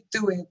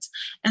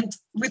 And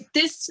with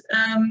this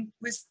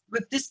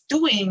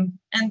doing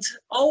and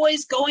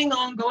always going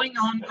on,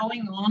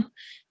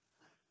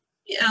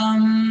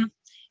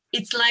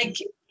 it's like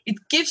it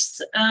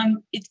gives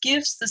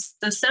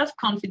the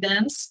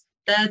self-confidence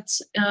that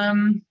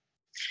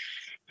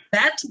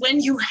when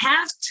you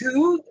have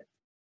to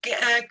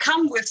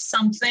come with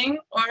something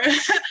or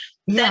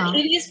that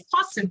it is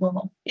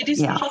possible. It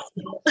is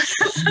possible.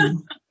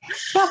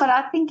 Yeah, but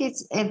I think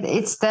it's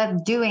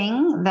that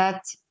doing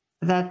that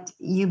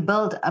you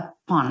build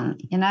upon.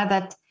 You know,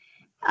 that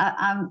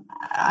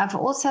I've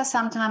also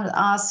sometimes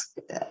asked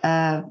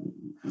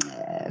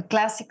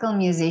classical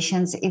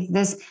musicians if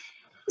this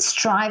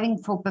striving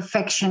for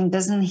perfection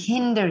doesn't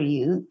hinder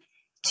you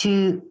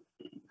to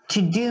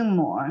do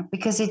more,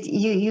 because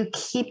you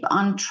keep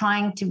on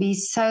trying to be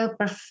so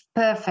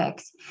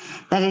perfect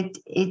that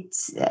it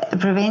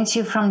prevents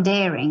you from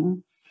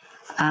daring.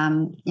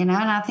 You know,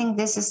 and I think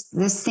this is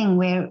this thing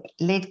where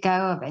let go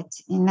of it,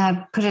 you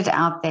know, put it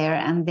out there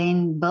and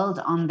then build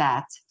on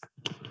that.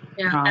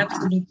 Yeah,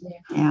 absolutely.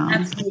 Yeah,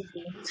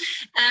 absolutely.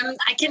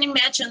 I can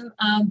imagine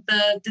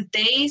the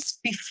days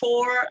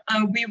before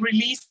we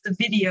released the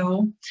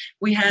video,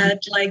 we had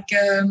like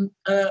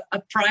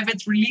a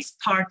private release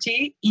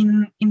party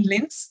in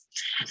Linz,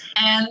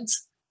 and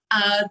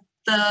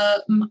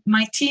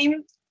my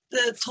team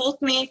told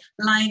me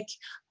like,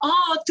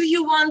 oh, do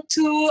you want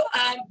to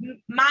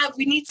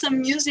we need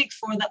some music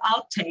for the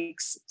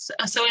outtakes.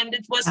 So and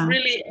it was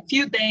really a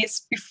few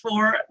days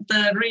before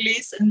the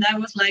release, and I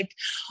was like,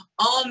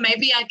 oh,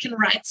 maybe I can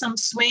write some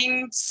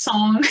swing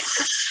song.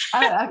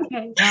 Oh,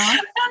 okay. Yeah.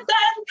 And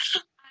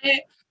then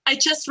I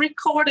just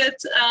recorded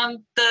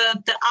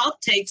the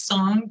outtake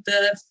song.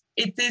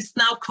 It is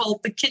now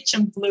called The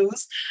Kitchen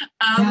Blues.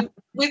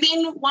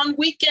 Within 1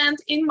 weekend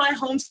in my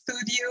home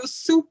studio,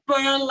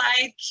 super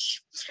like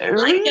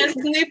a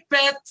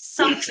snippet,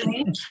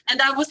 something. And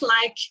I was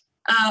like,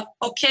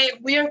 okay,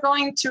 we are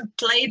going to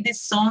play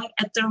this song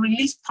at the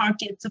release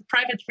party, at the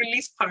private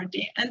release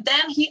party. And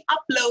then he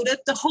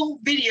uploaded the whole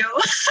video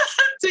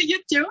to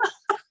YouTube.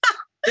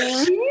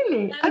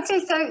 Really? Okay,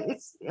 so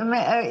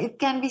it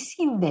can be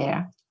seen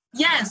there.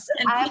 Yes,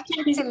 and I have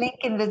put a link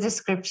in the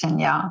description.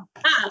 Yeah.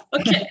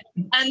 Okay.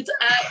 And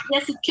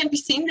yes, it can be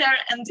seen there,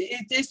 and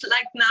it is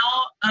like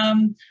now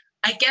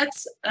I get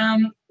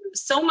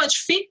so much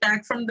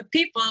feedback from the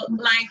people,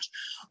 like,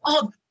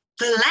 oh,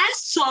 the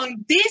last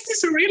song, this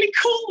is a really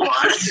cool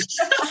one.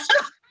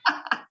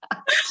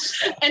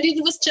 And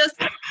it was just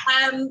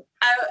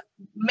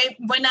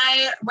when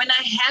I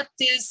had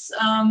this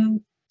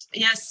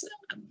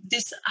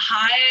this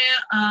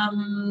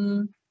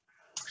high.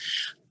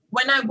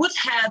 When I would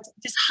have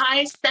this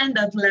high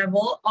standard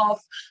level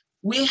of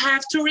we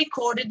have to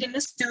record it in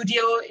the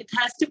studio, it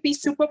has to be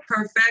super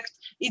perfect,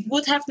 it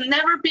would have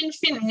never been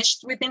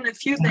finished within a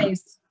few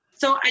days.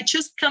 So I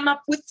just come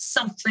up with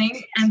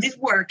something and it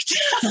worked.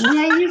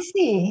 Yeah, you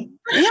see.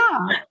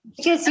 Yeah,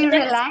 because you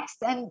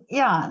relaxed and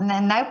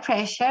no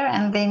pressure,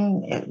 and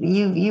then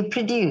you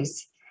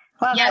produce.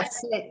 Well, yes.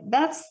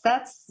 that's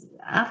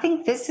I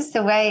think this is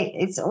the way.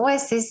 It's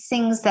always these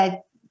things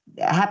that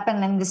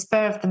happen in the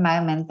spur of the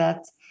moment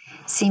that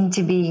seem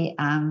to be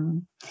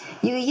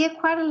you hear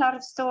quite a lot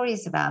of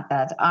stories about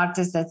that,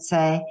 artists that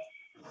say,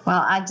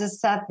 well, I just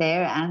sat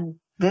there and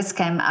this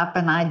came up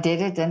and I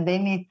did it, and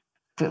then it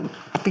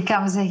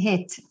becomes a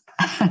hit.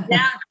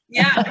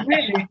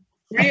 really.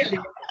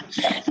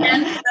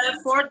 And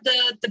for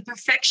the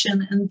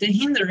perfection and the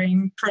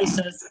hindering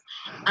process,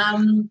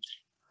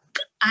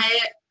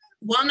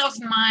 one of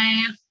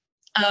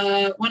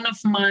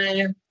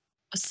my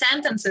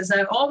sentences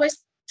I always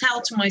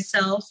tell to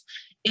myself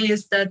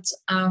is that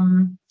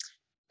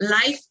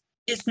life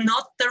is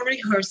not the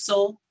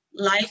rehearsal,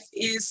 life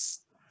is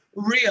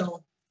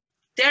real.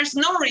 There's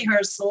no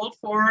rehearsal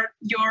for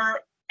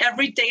your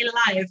everyday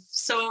life.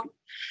 So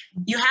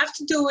you have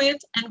to do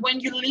it, and when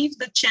you leave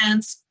the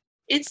chance,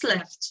 it's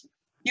left.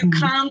 You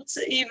can't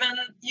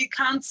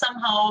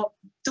somehow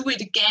do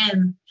it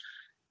again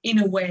in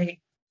a way.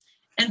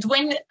 And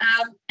when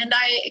and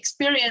I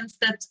experienced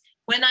that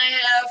when I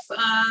have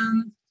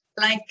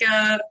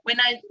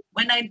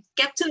when I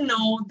get to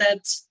know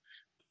that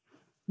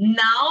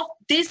now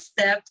this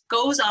step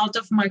goes out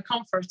of my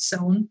comfort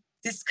zone,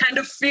 this kind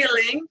of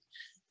feeling,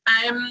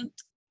 I'm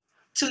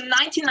to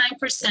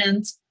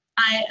 99%,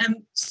 I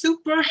am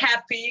super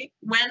happy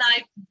when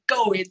I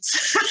go it.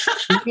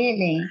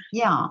 Really?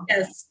 Yeah.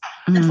 Yes.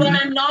 Mm-hmm. And when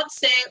I'm not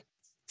saying,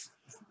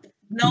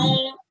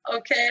 no,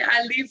 okay,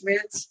 I leave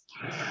it.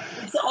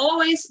 It's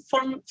always,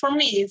 for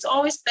me, it's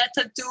always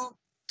better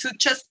to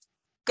just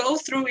go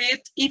through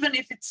it, even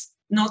if it's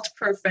not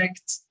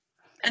perfect.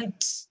 And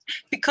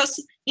because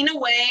in a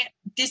way,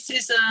 this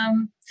is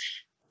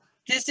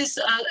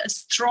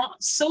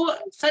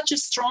such a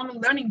strong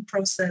learning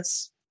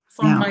process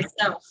for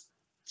myself.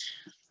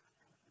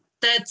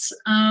 That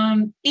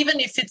even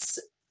if it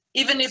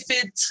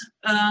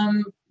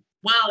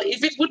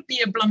would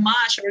be a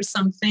blamage or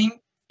something,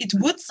 it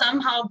would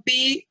somehow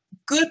be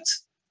good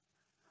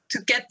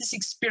get this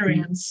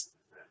experience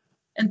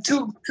and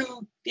to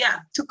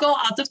go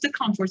out of the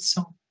comfort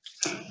zone.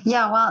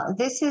 Yeah, well,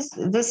 this is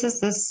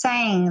the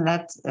saying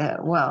that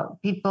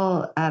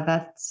people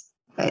that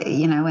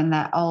when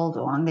they're old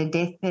or on their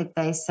deathbed,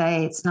 they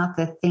say it's not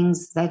the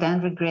things, they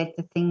don't regret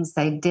the things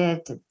they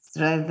did,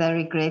 they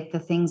regret the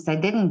things they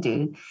didn't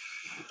do.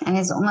 And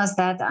it's almost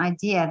that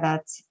idea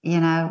that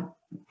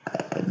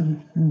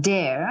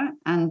dare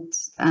and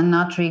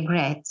not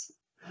regret.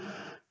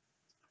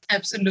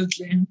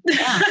 Absolutely.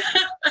 Yeah.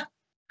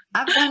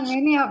 I've done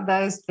many of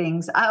those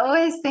things. I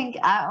always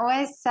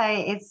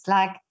say it's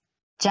like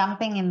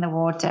jumping in the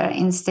water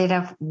instead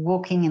of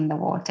walking in the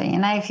water.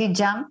 If you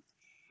jump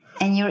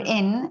and you're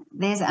in,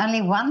 there's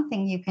only one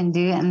thing you can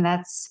do, and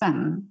that's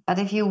swim. But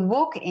if you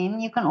walk in,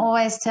 you can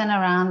always turn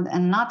around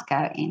and not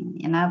go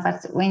in,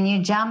 But when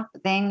you jump,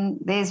 then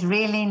there's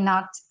really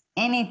not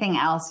anything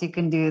else you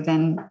can do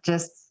than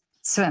just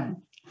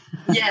swim.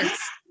 Yes.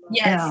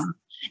 Yeah.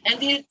 And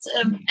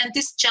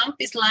this jump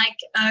is like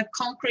a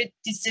concrete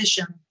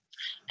decision.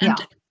 And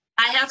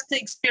I have to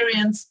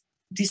experience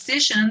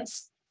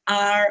decisions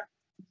are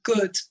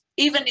good.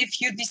 Even if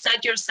you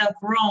decide yourself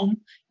wrong,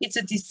 it's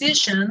a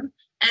decision.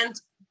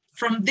 And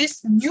from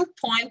this new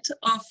point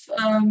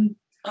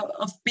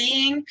of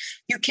being,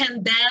 you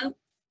can then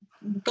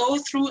go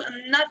through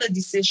another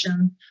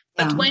decision.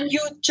 But when you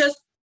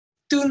just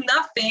do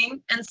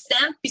nothing and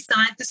stand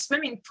beside the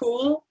swimming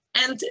pool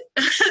and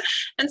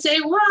and say,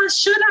 well,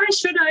 should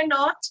I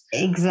not?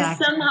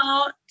 Exactly.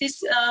 Somehow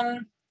this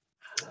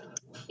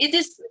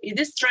it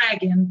is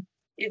dragging.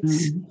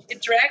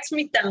 It drags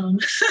me down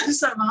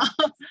somehow.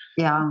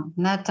 Yeah,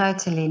 no,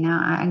 totally. No,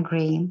 I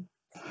agree.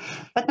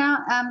 But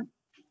now,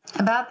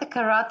 about the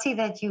karate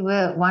that you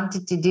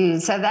wanted to do,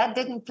 so that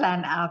didn't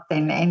plan out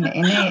then in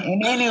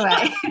any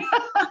way.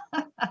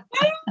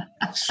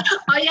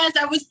 Oh yes,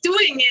 I was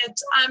doing it.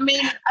 I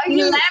mean,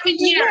 11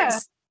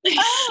 years.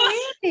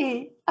 Oh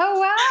really? Oh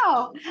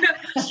wow.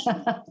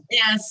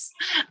 Yes,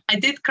 I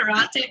did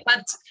karate,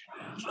 but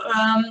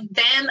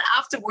then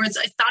afterwards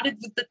I started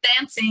with the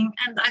dancing,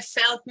 and I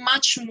felt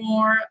much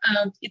more.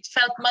 It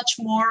felt much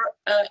more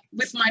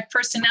with my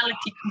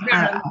personality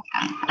coherent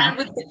than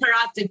with the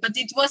karate. But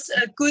it was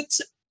a good.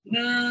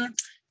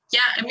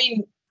 I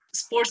mean,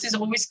 sports is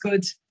always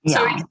good,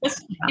 so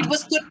it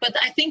was good. But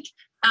I think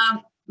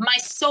my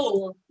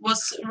soul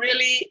was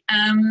really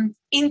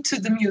into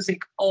the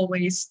music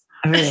always.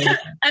 Really?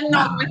 And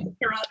not with the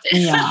karate.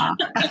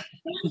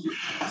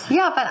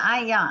 But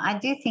I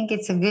do think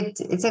it's a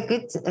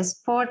good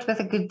sport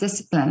with a good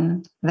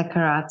discipline, the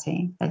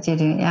karate that you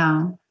do.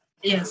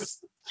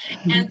 Yes,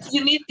 and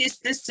you need this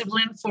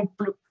discipline for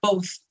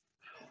both.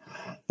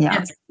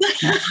 Yes.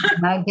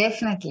 No,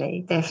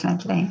 definitely.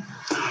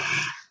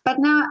 But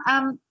now,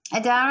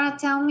 Dara,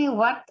 tell me,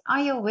 what are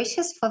your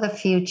wishes for the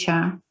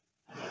future?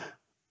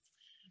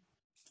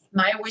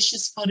 My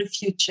wishes for the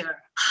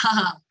future.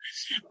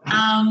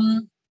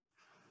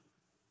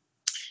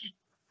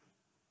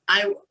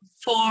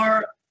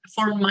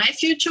 For my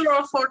future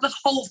or for the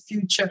whole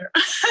future?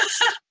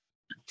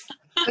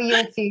 For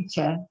your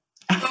future.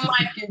 For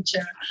my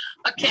future.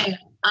 Okay.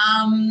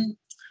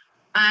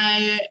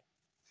 I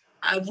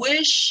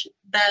wish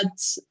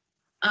that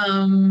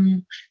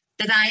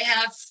I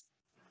have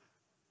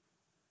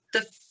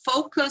the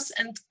focus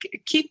and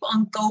keep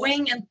on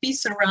going and be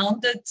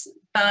surrounded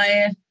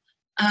by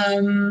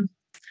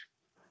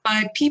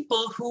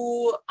people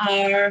who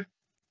are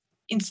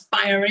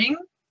inspiring,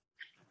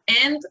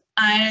 and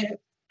I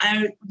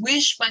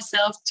wish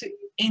myself to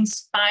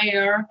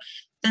inspire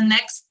the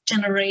next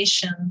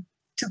generation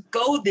to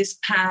go this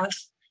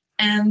path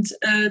and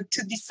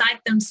to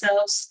decide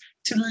themselves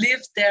to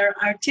live their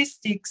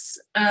artistic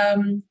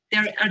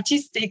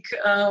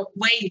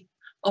way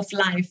of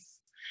life.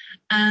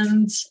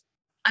 And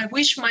I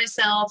wish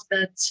myself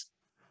that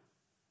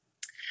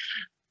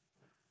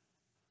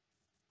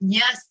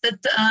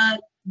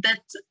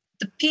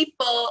the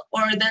people,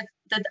 or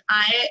that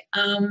I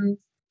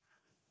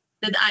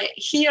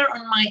hear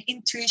on my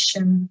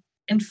intuition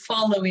and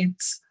follow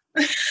it.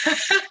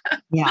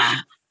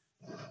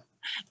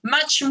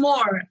 Much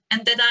more,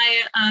 and that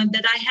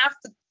I have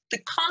the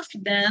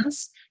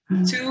confidence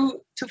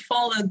to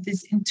follow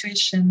this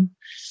intuition.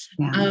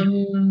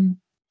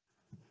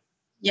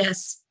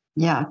 Yes.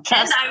 Yeah.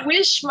 And I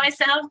wish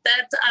myself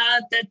that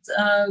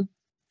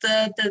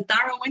the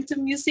Dara Winter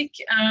music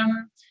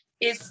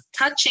is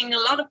touching a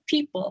lot of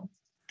people.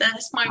 That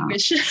is my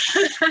wish.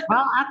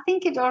 Well, I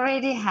think it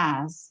already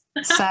has.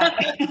 So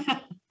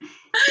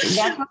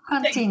that will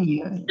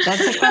continue.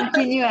 That's a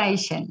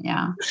continuation,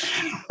 yeah.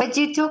 But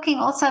you're talking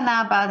also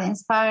now about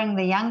inspiring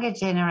the younger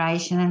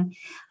generation, and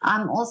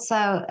I'm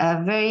also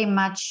very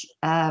much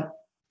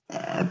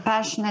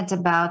passionate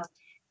about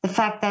the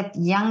fact that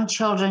young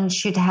children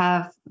should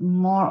have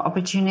more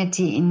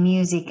opportunity in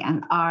music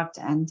and art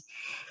and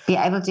be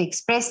able to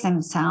express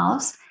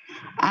themselves.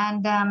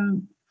 And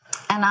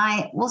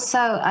I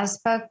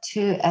spoke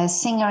to a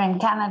singer in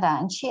Canada,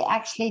 and she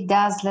actually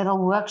does little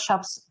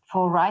workshops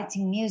for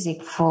writing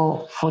music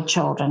for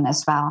children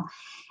as well.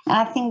 And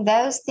I think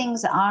those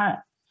things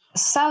are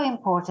so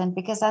important,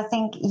 because I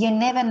think you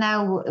never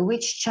know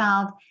which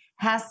child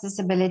has this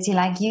ability.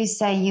 Like you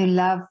say, you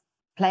love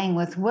playing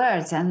with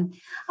words, and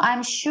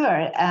I'm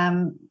sure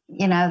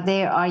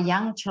there are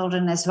young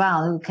children as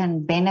well who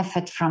can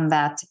benefit from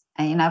that,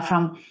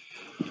 from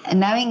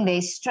knowing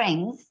their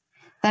strength.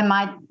 They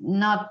might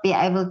not be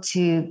able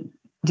to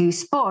do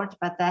sport,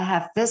 but they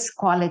have this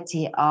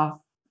quality of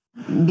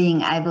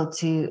being able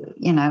to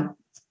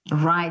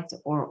write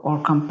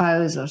or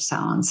compose or so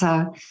on.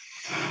 So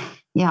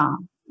yeah,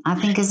 I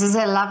think this is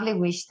a lovely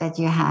wish that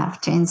you have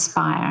to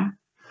inspire.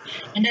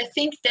 And I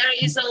think there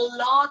is a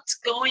lot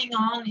going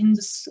on in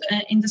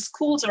the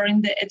schools or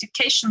in the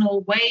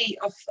educational way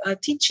of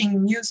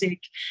teaching music,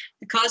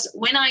 because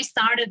when I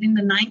started in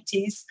the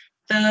 90s,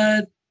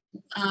 the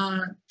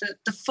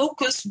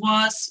focus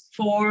was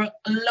for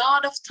a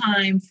lot of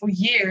time, for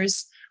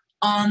years,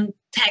 on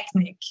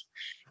technique.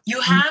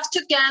 You have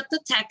to get the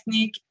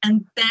technique,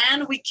 and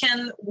then we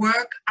can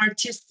work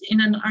in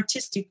an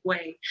artistic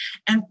way.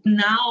 And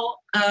now,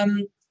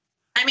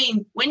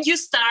 when you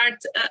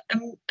start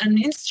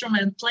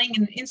playing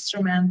an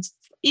instrument,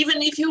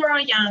 even if you are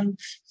young,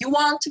 you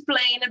want to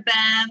play in a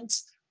band,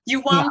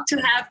 you want to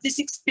have this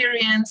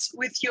experience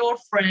with your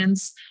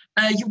friends,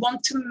 you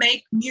want to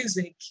make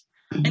music.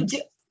 And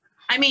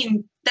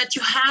that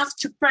you have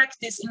to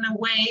practice in a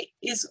way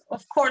is,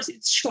 of course,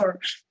 it's sure,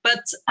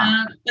 but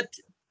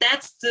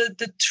that's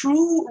the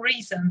true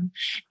reason.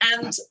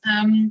 And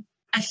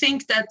I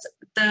think that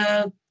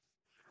the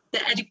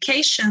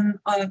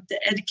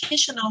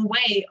educational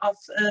way of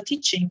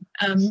teaching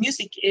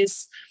music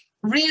is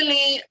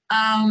really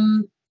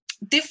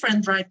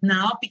different right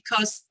now,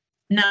 because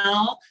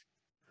now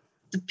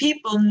the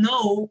people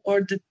know,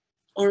 or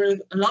a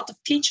lot of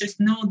teachers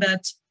know,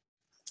 that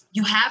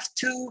you have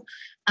to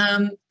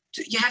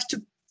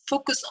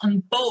focus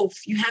on both.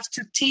 You have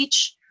to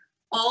teach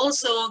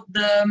also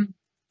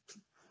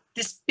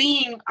this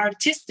being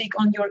artistic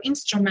on your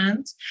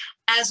instrument,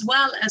 as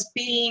well as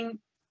being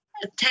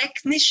a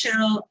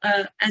technician,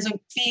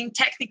 being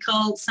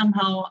technical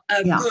somehow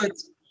good.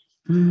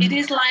 Mm-hmm. It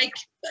is like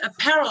a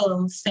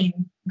parallel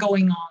thing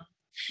going on.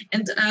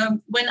 And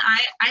when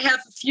I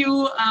have a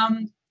few,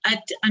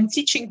 I'm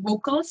teaching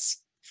vocals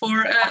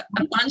for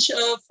a bunch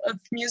of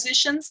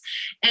musicians,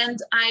 and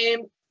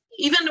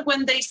even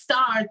when they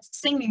start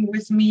singing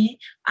with me,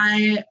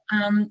 I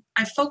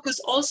focus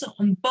also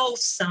on both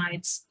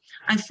sides.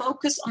 I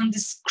focus on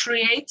this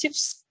creative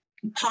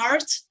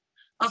part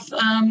of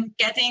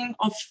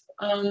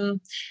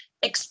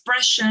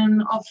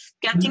expression, of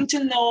getting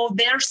to know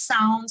their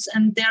sounds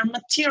and their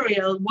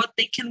material, what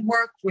they can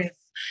work with,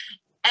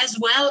 as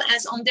well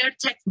as on their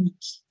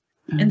technique.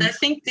 Mm-hmm. And I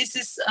think this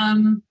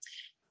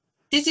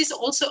is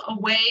also a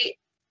way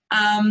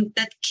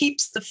that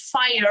keeps the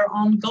fire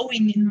on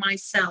going in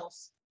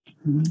myself.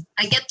 Mm-hmm.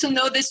 I get to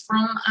know this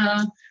from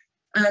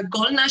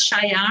Golna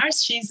Shayar.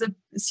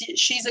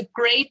 She's a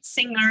great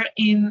singer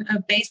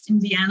based in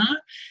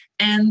Vienna,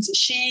 and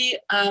she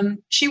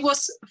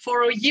was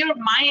for a year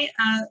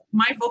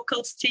my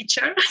vocals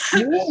teacher.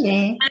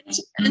 Really?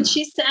 and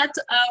she said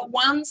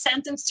one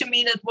sentence to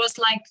me that was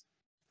like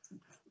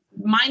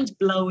mind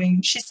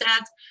blowing. She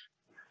said,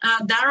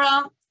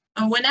 Dara,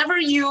 whenever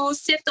you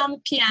sit on the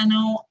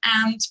piano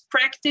and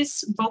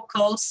practice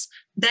vocals,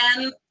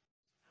 then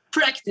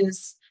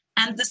practice.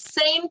 And the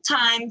same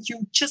time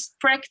you just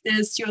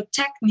practice your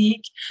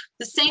technique,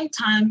 the same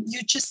time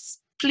you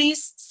just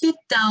please sit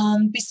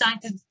down beside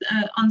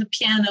on the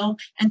piano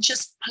and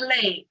just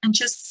play and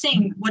just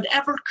sing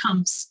whatever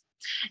comes.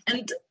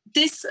 And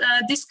this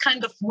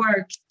kind of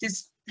work,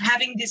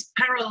 having this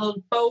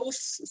parallel both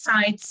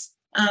sides,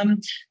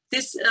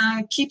 this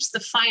keeps the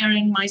fire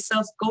in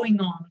myself going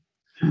on.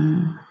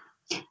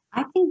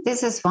 I think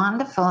this is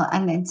wonderful,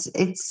 and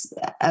it's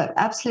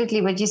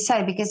absolutely what you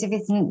say, because if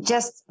it's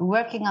just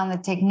working on the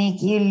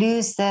technique, you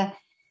lose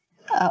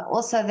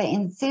also the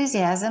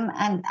enthusiasm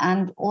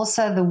and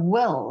also the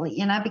will,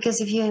 because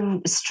if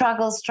you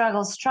struggle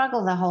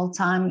the whole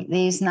time,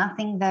 there's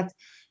nothing that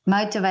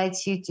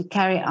motivates you to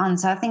carry on.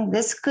 So I think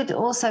this could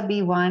also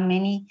be why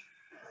many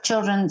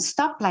children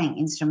stop playing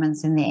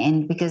instruments in the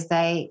end, because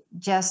they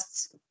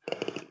just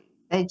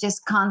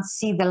can't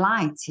see the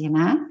light,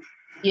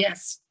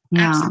 Yes.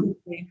 Yeah.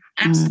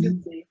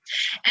 Absolutely.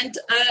 And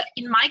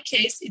in my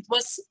case, it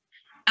was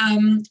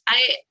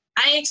I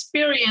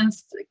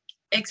experienced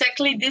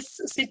exactly this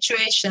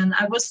situation.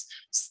 I was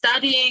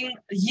studying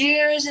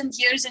years and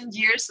years and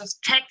years of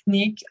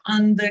technique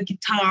on the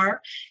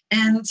guitar,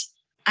 and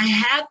I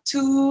had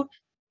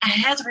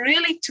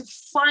really to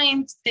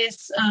find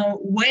this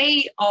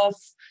way of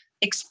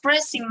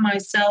expressing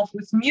myself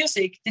with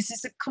music. This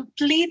is a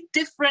complete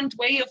different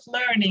way of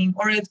learning,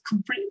 or a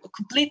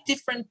complete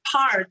different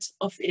part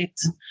of it.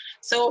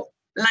 So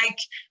like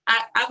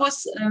I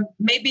was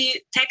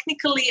maybe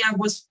technically I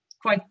was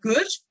quite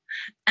good,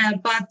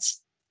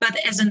 but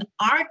as an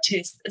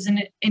artist,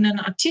 in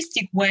an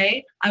artistic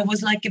way, I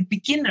was like a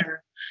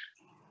beginner.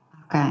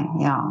 Okay,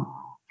 yeah.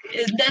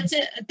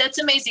 That's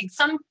amazing.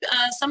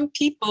 Some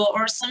people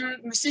or some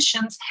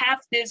musicians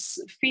have this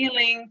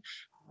feeling,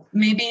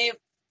 maybe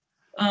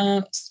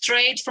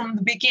straight from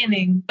the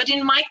beginning. But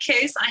in my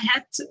case, I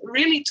had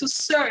really to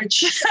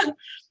search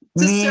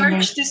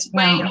search this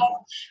way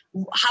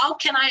of how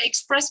can I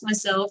express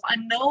myself. I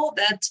know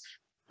that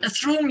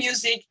through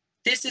music,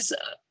 this is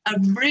a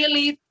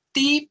really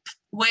deep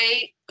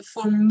way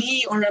for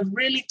me, or a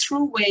really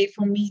true way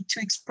for me to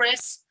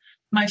express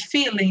my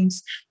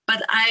feelings.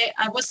 But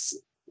I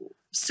was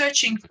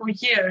searching for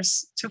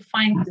years to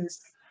find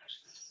this.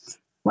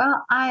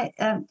 Well, I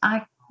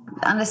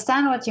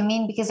understand what you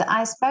mean, because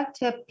I spoke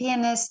to a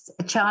pianist,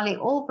 Charlie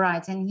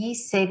Albright, and he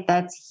said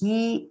that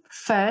he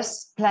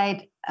first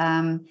played,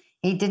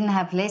 he didn't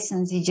have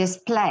lessons, he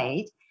just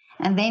played,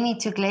 and then he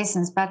took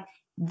lessons. But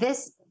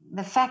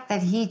the fact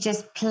that he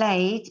just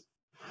played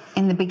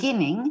in the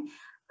beginning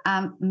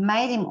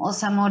made him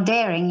also more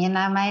daring,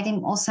 made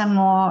him also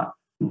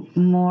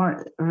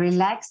more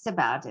relaxed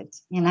about it,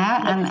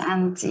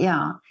 and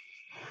yeah.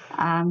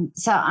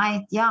 So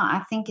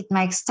I think it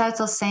makes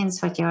total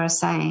sense what you're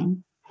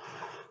saying.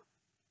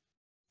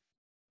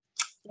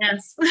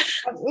 Yes.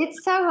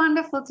 It's so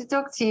wonderful to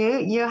talk to you.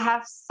 You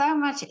have so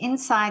much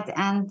insight,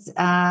 and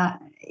I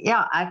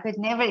could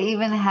never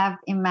even have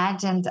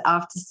imagined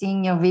after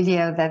seeing your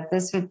video that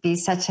this would be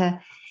such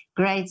a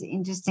great,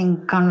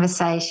 interesting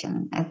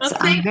conversation.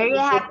 I'm very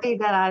happy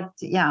that I wrote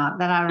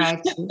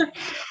you.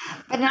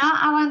 But now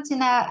I want to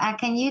know,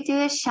 can you do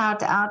a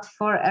shout out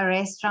for a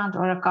restaurant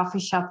or a coffee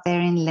shop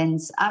there in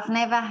Linz? I've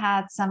never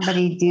had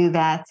somebody do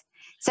that.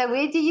 So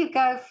where do you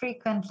go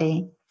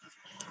frequently?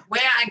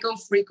 Where I go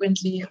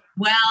frequently?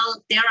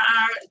 Well, there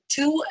are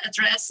two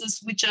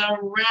addresses which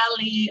are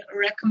really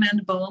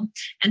recommendable.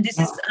 And this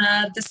is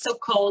the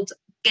so-called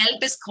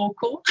Gelbes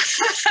Kroko.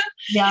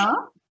 Yeah.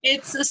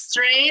 It's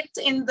straight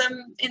in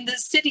the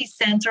city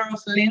center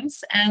of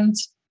Linz, and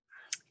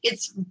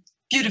it's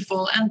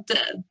beautiful. And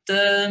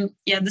the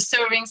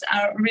servings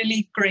are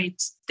really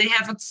great. They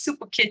have a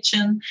super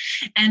kitchen,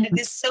 and it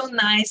is so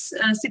nice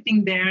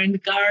sitting there in the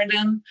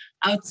garden,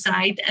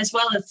 outside as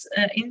well as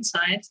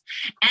inside.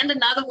 And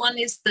another one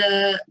is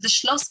the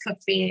Schloss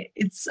Café.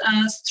 It's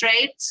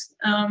straight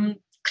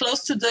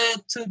close to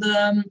the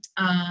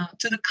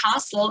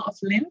castle of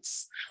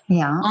Linz,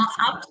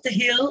 up the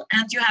hill,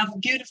 and you have a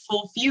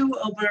beautiful view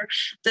over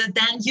the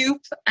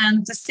Danube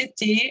and the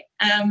city.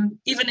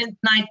 Even at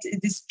night,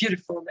 it is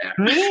beautiful there.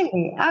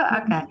 Really? Oh,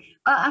 okay.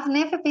 Well, I've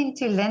never been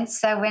to Linz,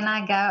 so when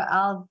I go,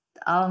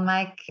 I'll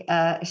make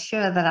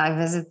sure that I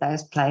visit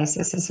those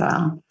places as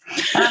well.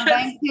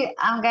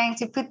 I'm going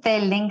to put their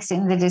links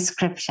in the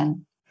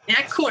description.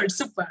 Yeah, cool,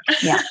 super.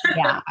 Yeah,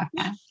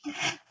 okay.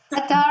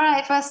 But Dara,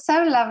 it was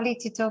so lovely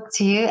to talk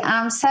to you.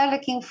 I'm so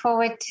looking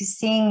forward to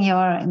seeing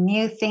your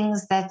new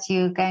things that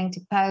you're going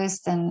to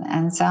post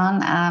and so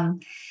on.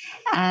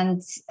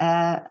 And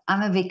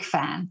I'm a big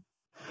fan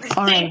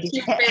already. Thank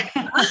you,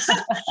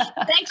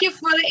 thank you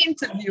for the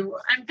interview.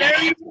 I'm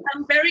very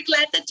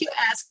glad that you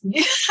asked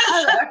me.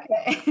 Oh,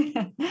 okay.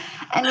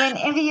 And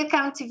whenever you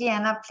come to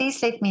Vienna,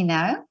 please let me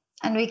know,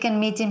 and we can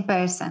meet in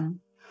person.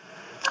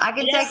 I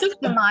can take you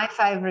to my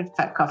favorite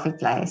coffee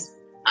place.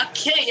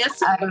 Okay, yes.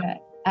 Super.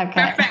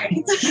 Okay.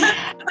 Perfect.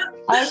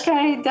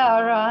 Okay,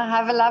 Dara.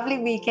 Have a lovely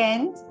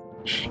weekend.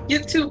 You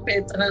too,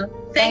 Petra.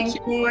 Thank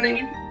you for the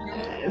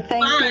interview.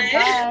 Thank you.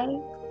 Bye.